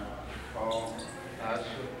 Paul, us,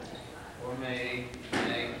 or me,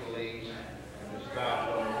 Nate, police,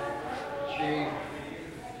 Gestapo, chief,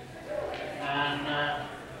 and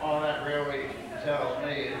all that really tells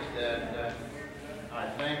me is that I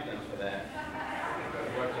thank them for that, because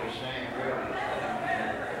what they're saying really is that I'm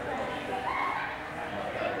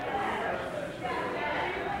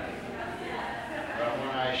but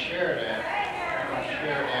when I share that, I don't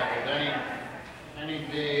share that with any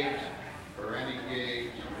digs or any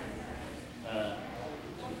gigs to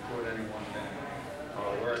put anyone down. Our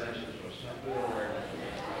awareness is a simple awareness.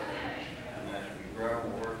 And as we grow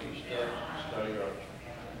and work these steps, study our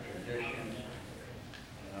traditions,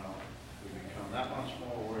 we become that much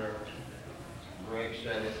more aware. Greg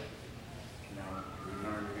said it, we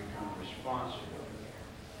learn to become responsible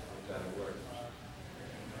with that awareness.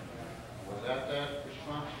 Without that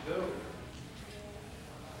responsibility,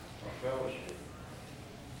 our fellowship,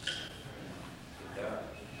 it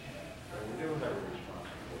dies. So we do have a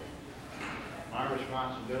responsibility. My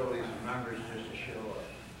responsibility as a member is just to show up.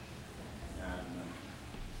 And,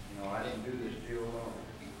 I didn't do this deal alone.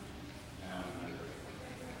 And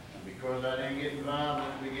because I didn't get involved in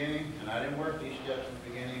the beginning, and I didn't work these steps in the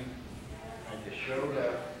beginning, I just showed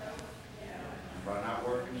up. And by not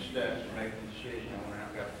working the steps and making the decision, I went out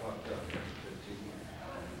and got fucked up for 15 years.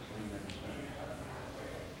 Clean and clean.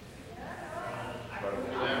 But it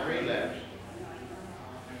was that relapse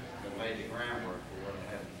that laid the groundwork for what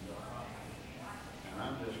happened. And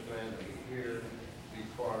I'm just glad to be here, be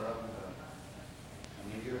part of it. And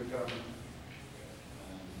the year coming,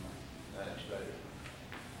 and that excited.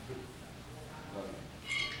 Love you.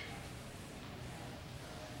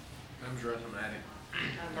 I'm Russ, I'm an addict.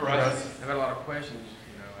 All right. I've had a lot of questions,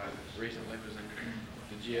 I recently was in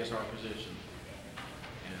the GSR position.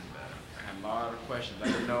 And I had a lot of questions. I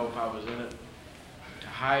didn't know if I was in it to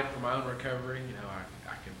hide from my own recovery.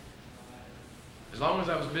 I could, as long as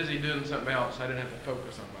I was busy doing something else, I didn't have to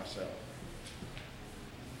focus on myself.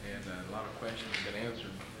 And a lot of questions have been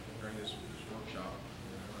answered during this workshop.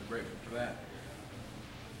 I'm grateful for that.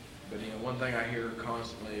 But one thing I hear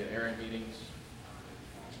constantly at area meetings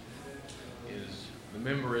is the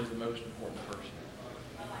member is the most important person.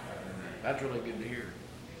 And that's really good to hear.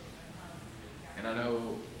 And I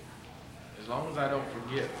know as long as I don't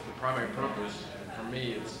forget the primary purpose, for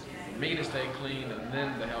me, it's for me to stay clean and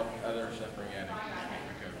then to help other suffering addicts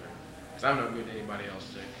recover. Because I'm no good to anybody else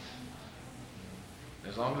sick.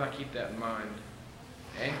 As long as I keep that in mind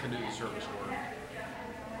and can do the service work,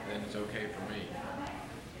 then it's okay for me.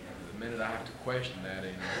 The minute I have to question that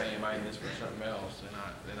and say, am I in this for something else, then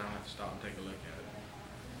I'll have to stop and take a look at it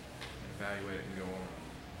and evaluate it and go on.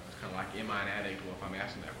 It's kind of like, am I an addict? Well, if I'm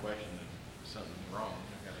asking that question, then something's wrong.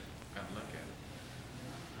 I've got to look at it.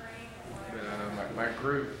 But my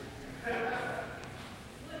group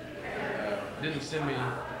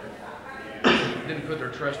didn't put their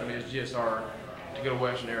trust in me as GSR to go to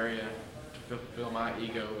Western area to fulfill my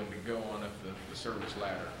ego and to go on up the service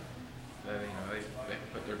ladder. That they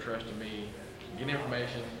put their trust in me, get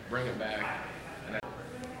information, bring it back, and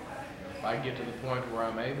if I get to the point where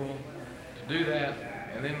I'm able to do that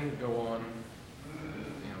and then go on,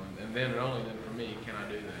 and then and only then for me can I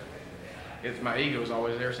do that. It's my ego is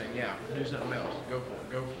always there saying, yeah, do something else, go for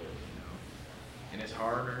it. And it's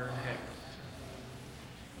harder than heck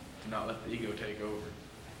to not let the ego take over.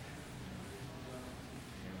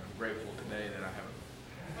 I'm grateful today that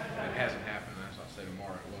it hasn't happened. That's what I'll say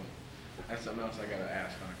tomorrow it won't. That's something else I got to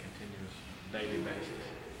ask on a continuous daily basis.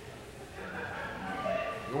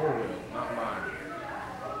 Your will, not mine.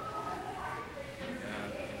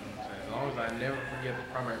 As long as I never forget the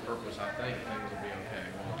primary purpose, I think things will be okay.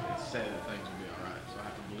 Well, it's said that things will be all right, so I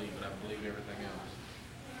have to believe it. I believe everything else.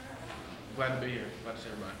 Glad to be here. Glad to see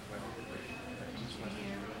everybody. Glad to be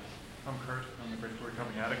here. I'm Kurt. I'm the grateful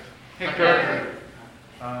recovering addict. Hey, Kurt.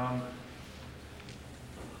 I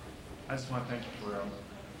just want to thank you for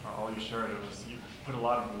all you shared. You put a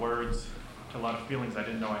lot of words to a lot of feelings I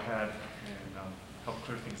didn't know I had, and helped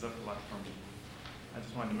clear things up a lot for me. I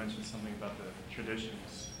just wanted to mention something about the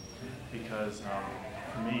traditions, because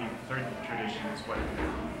for me, the third tradition is what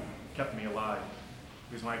kept me alive.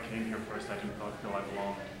 Because when I came here first, I didn't feel I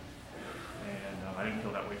belonged, and I didn't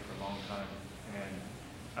feel that way for a long time. And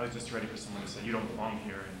I was just ready for someone to say, "You don't belong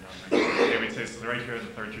here," and they would say, "So right here is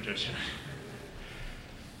the third tradition."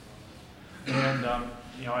 And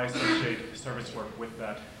I associate service work with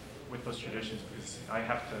those traditions, because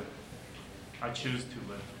I choose to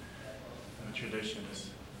live the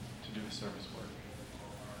traditions to do the service work,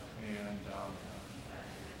 and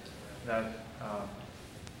that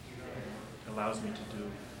allows me to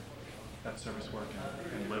do that service work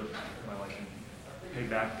and live my life and pay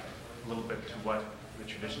back a little bit to what the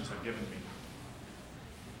traditions have given me.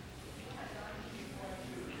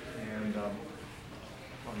 And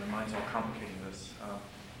my mind's all complicating this.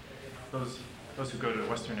 Those who go to the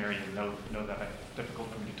Western area know that it's difficult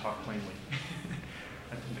for me to talk plainly.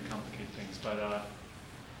 I tend to complicate things, but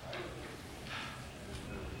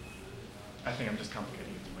I think I'm just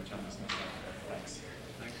complicating it too much. I'm just not. Thanks.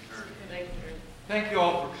 Thanks, Kurt. Thank you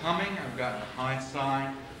all for coming. I've gotten a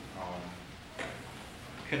Heinstein.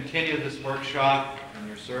 Continue this workshop in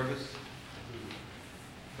your service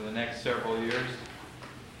for the next several years.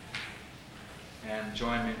 And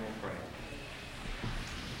join me, we'll pray.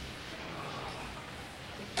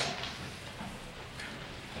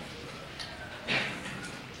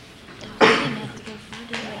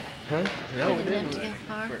 Huh? No, we Didn't didn't.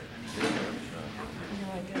 have to go far.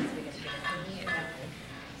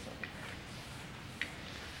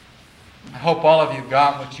 I hope all of you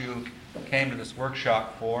got what you came to this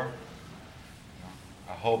workshop for.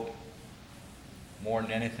 I hope more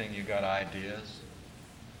than anything you got ideas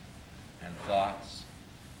and thoughts.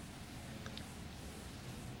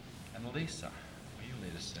 And Lisa, will you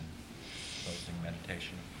lead us in closing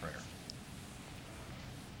meditation and prayer?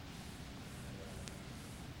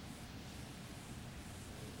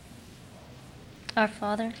 Our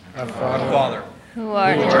Father, Our Father, who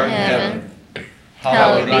art in heaven,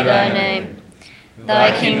 hallowed be thy name.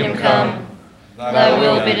 Thy kingdom come, thy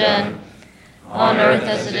will be done, on earth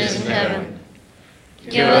as it is in heaven.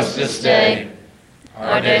 Give us this day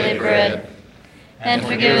our daily bread, and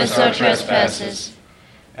forgive us our trespasses,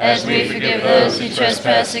 as we forgive those who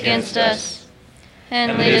trespass against us.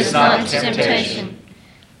 And lead us not into temptation,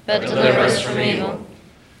 but deliver us from evil.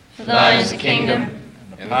 For thine is the kingdom,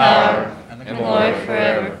 the power, and the glory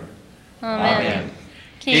forever. Amen.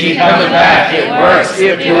 Keep coming back. It works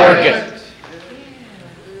if you work it.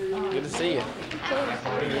 Good to see you.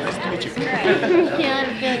 Nice to meet you. Yeah,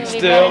 I'm feeling Still.